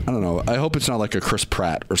don't know. I hope it's not like a Chris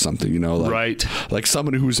Pratt or something, right? Like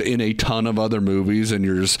someone who's in a ton of other movies and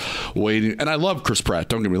you're just waiting. And I love Chris Pratt.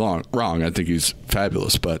 Don't get me wrong. I think he's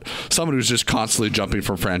fabulous. But someone who's just constantly jumping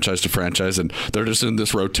from franchise to franchise, and they're just in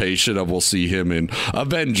this rotation of we'll see him in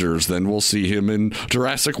Avengers, then we'll see him in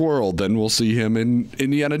Jurassic World, then we'll see him in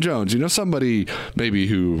Indiana Jones. Somebody maybe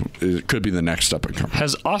who could be the next up and coming.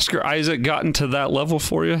 Has Oscar Isaac gotten to that level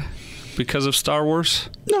for you because of Star Wars?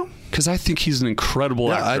 No. Because I think he's an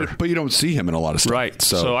incredible actor. But you don't see him in a lot of stuff. Right.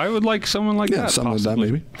 So I would like someone like that. Someone like that,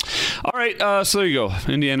 maybe. All right. So there you go.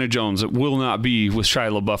 Indiana Jones. It will not be with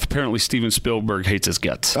Shia LaBeouf. Apparently, Steven Spielberg hates his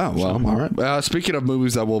guts. Oh, well, all right. Speaking of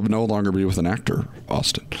movies that will no longer be with an actor,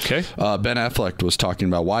 Austin. Okay. Ben Affleck was talking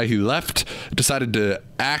about why he decided to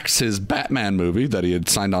axe his Batman movie that he had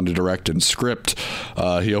signed on to direct and script.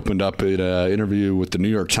 He opened up an interview with the New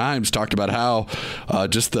York Times, talked about how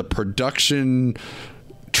just the production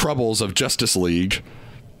troubles of Justice League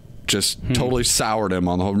just totally soured him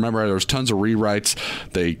on the whole. Remember, there was tons of rewrites.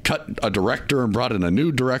 They cut a director and brought in a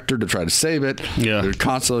new director to try to save it. Yeah. They're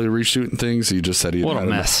constantly reshooting things. He just said What a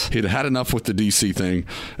mess. He'd had enough with the DC thing,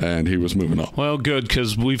 and he was moving on. Well, good,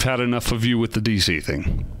 because we've had enough of you with the DC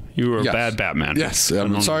thing. You were a bad Batman. Yes,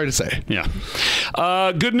 I'm sorry to say. Yeah.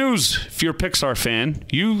 Good news if you're a Pixar fan.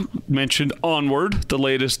 You mentioned Onward, the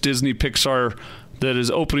latest Disney Pixar that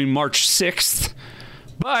is opening March 6th.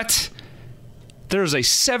 But there's a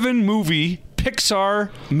 7-movie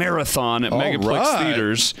Pixar marathon at Megaplex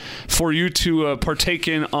Theaters for you to partake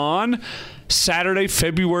in on Saturday,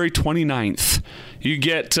 February 29th. You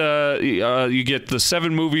get the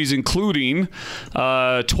 7 movies, including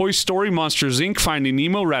Toy Story, Monsters, Inc., Finding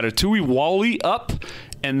Nemo, Ratatouille, WALL-E, Up,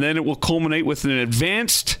 and then it will culminate with an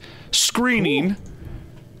advanced screening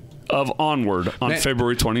of Onward on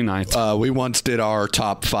February 29th. We once did our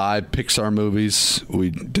top 5 Pixar movies.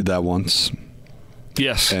 We did that once.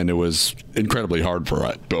 Yes. And it was incredibly hard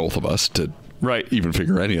for both of us to even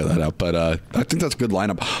figure any of that out. But I think that's a good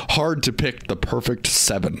lineup. Hard to pick the perfect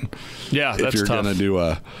 7. Yeah, that's if you're tough. going to do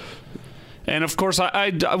a... And of course,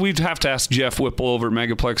 we'd have to ask Jeff Whipple over at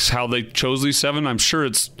Megaplex how they chose these 7. I'm sure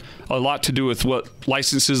it's a lot to do with what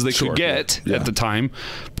licenses they could get at the time.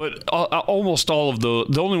 But almost all of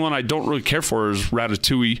the only one I don't really care for is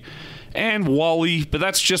Ratatouille and WALL-E. But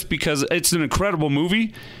that's just because it's an incredible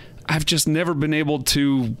movie. I've just never been able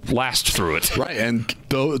to last through it. Right, and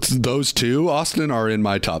those 2, Austin, are in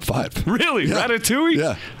my top 5. Really? Yeah. Ratatouille?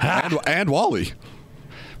 Yeah. And WALL-E.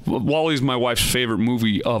 WALL-E's my wife's favorite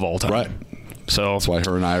movie of all time. Right. So that's why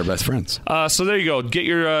her and I are best friends. So there you go. Get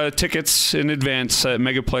your tickets in advance at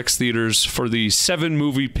Megaplex Theaters for the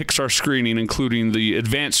 7-movie Pixar screening, including the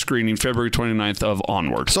advanced screening February 29th of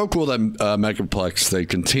Onward. So cool that Megaplex, they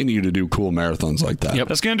continue to do cool marathons like that. Yep.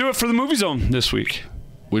 That's going to do it for the Movie Zone this week.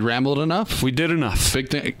 We rambled enough? We did enough.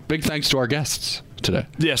 Big thanks to our guests today.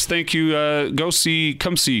 Yes, thank you.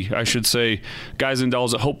 Come see, I should say, Guys and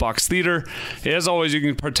Dolls at Hopebox Theatre. As always, you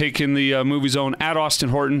can partake in the Movie Zone at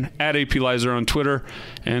Austin Horton, at AP Leiser on Twitter.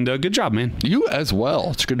 And good job, man. You as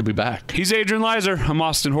well. It's good to be back. He's Adrian Leiser. I'm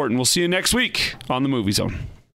Austin Horton. We'll see you next week on the Movie Zone.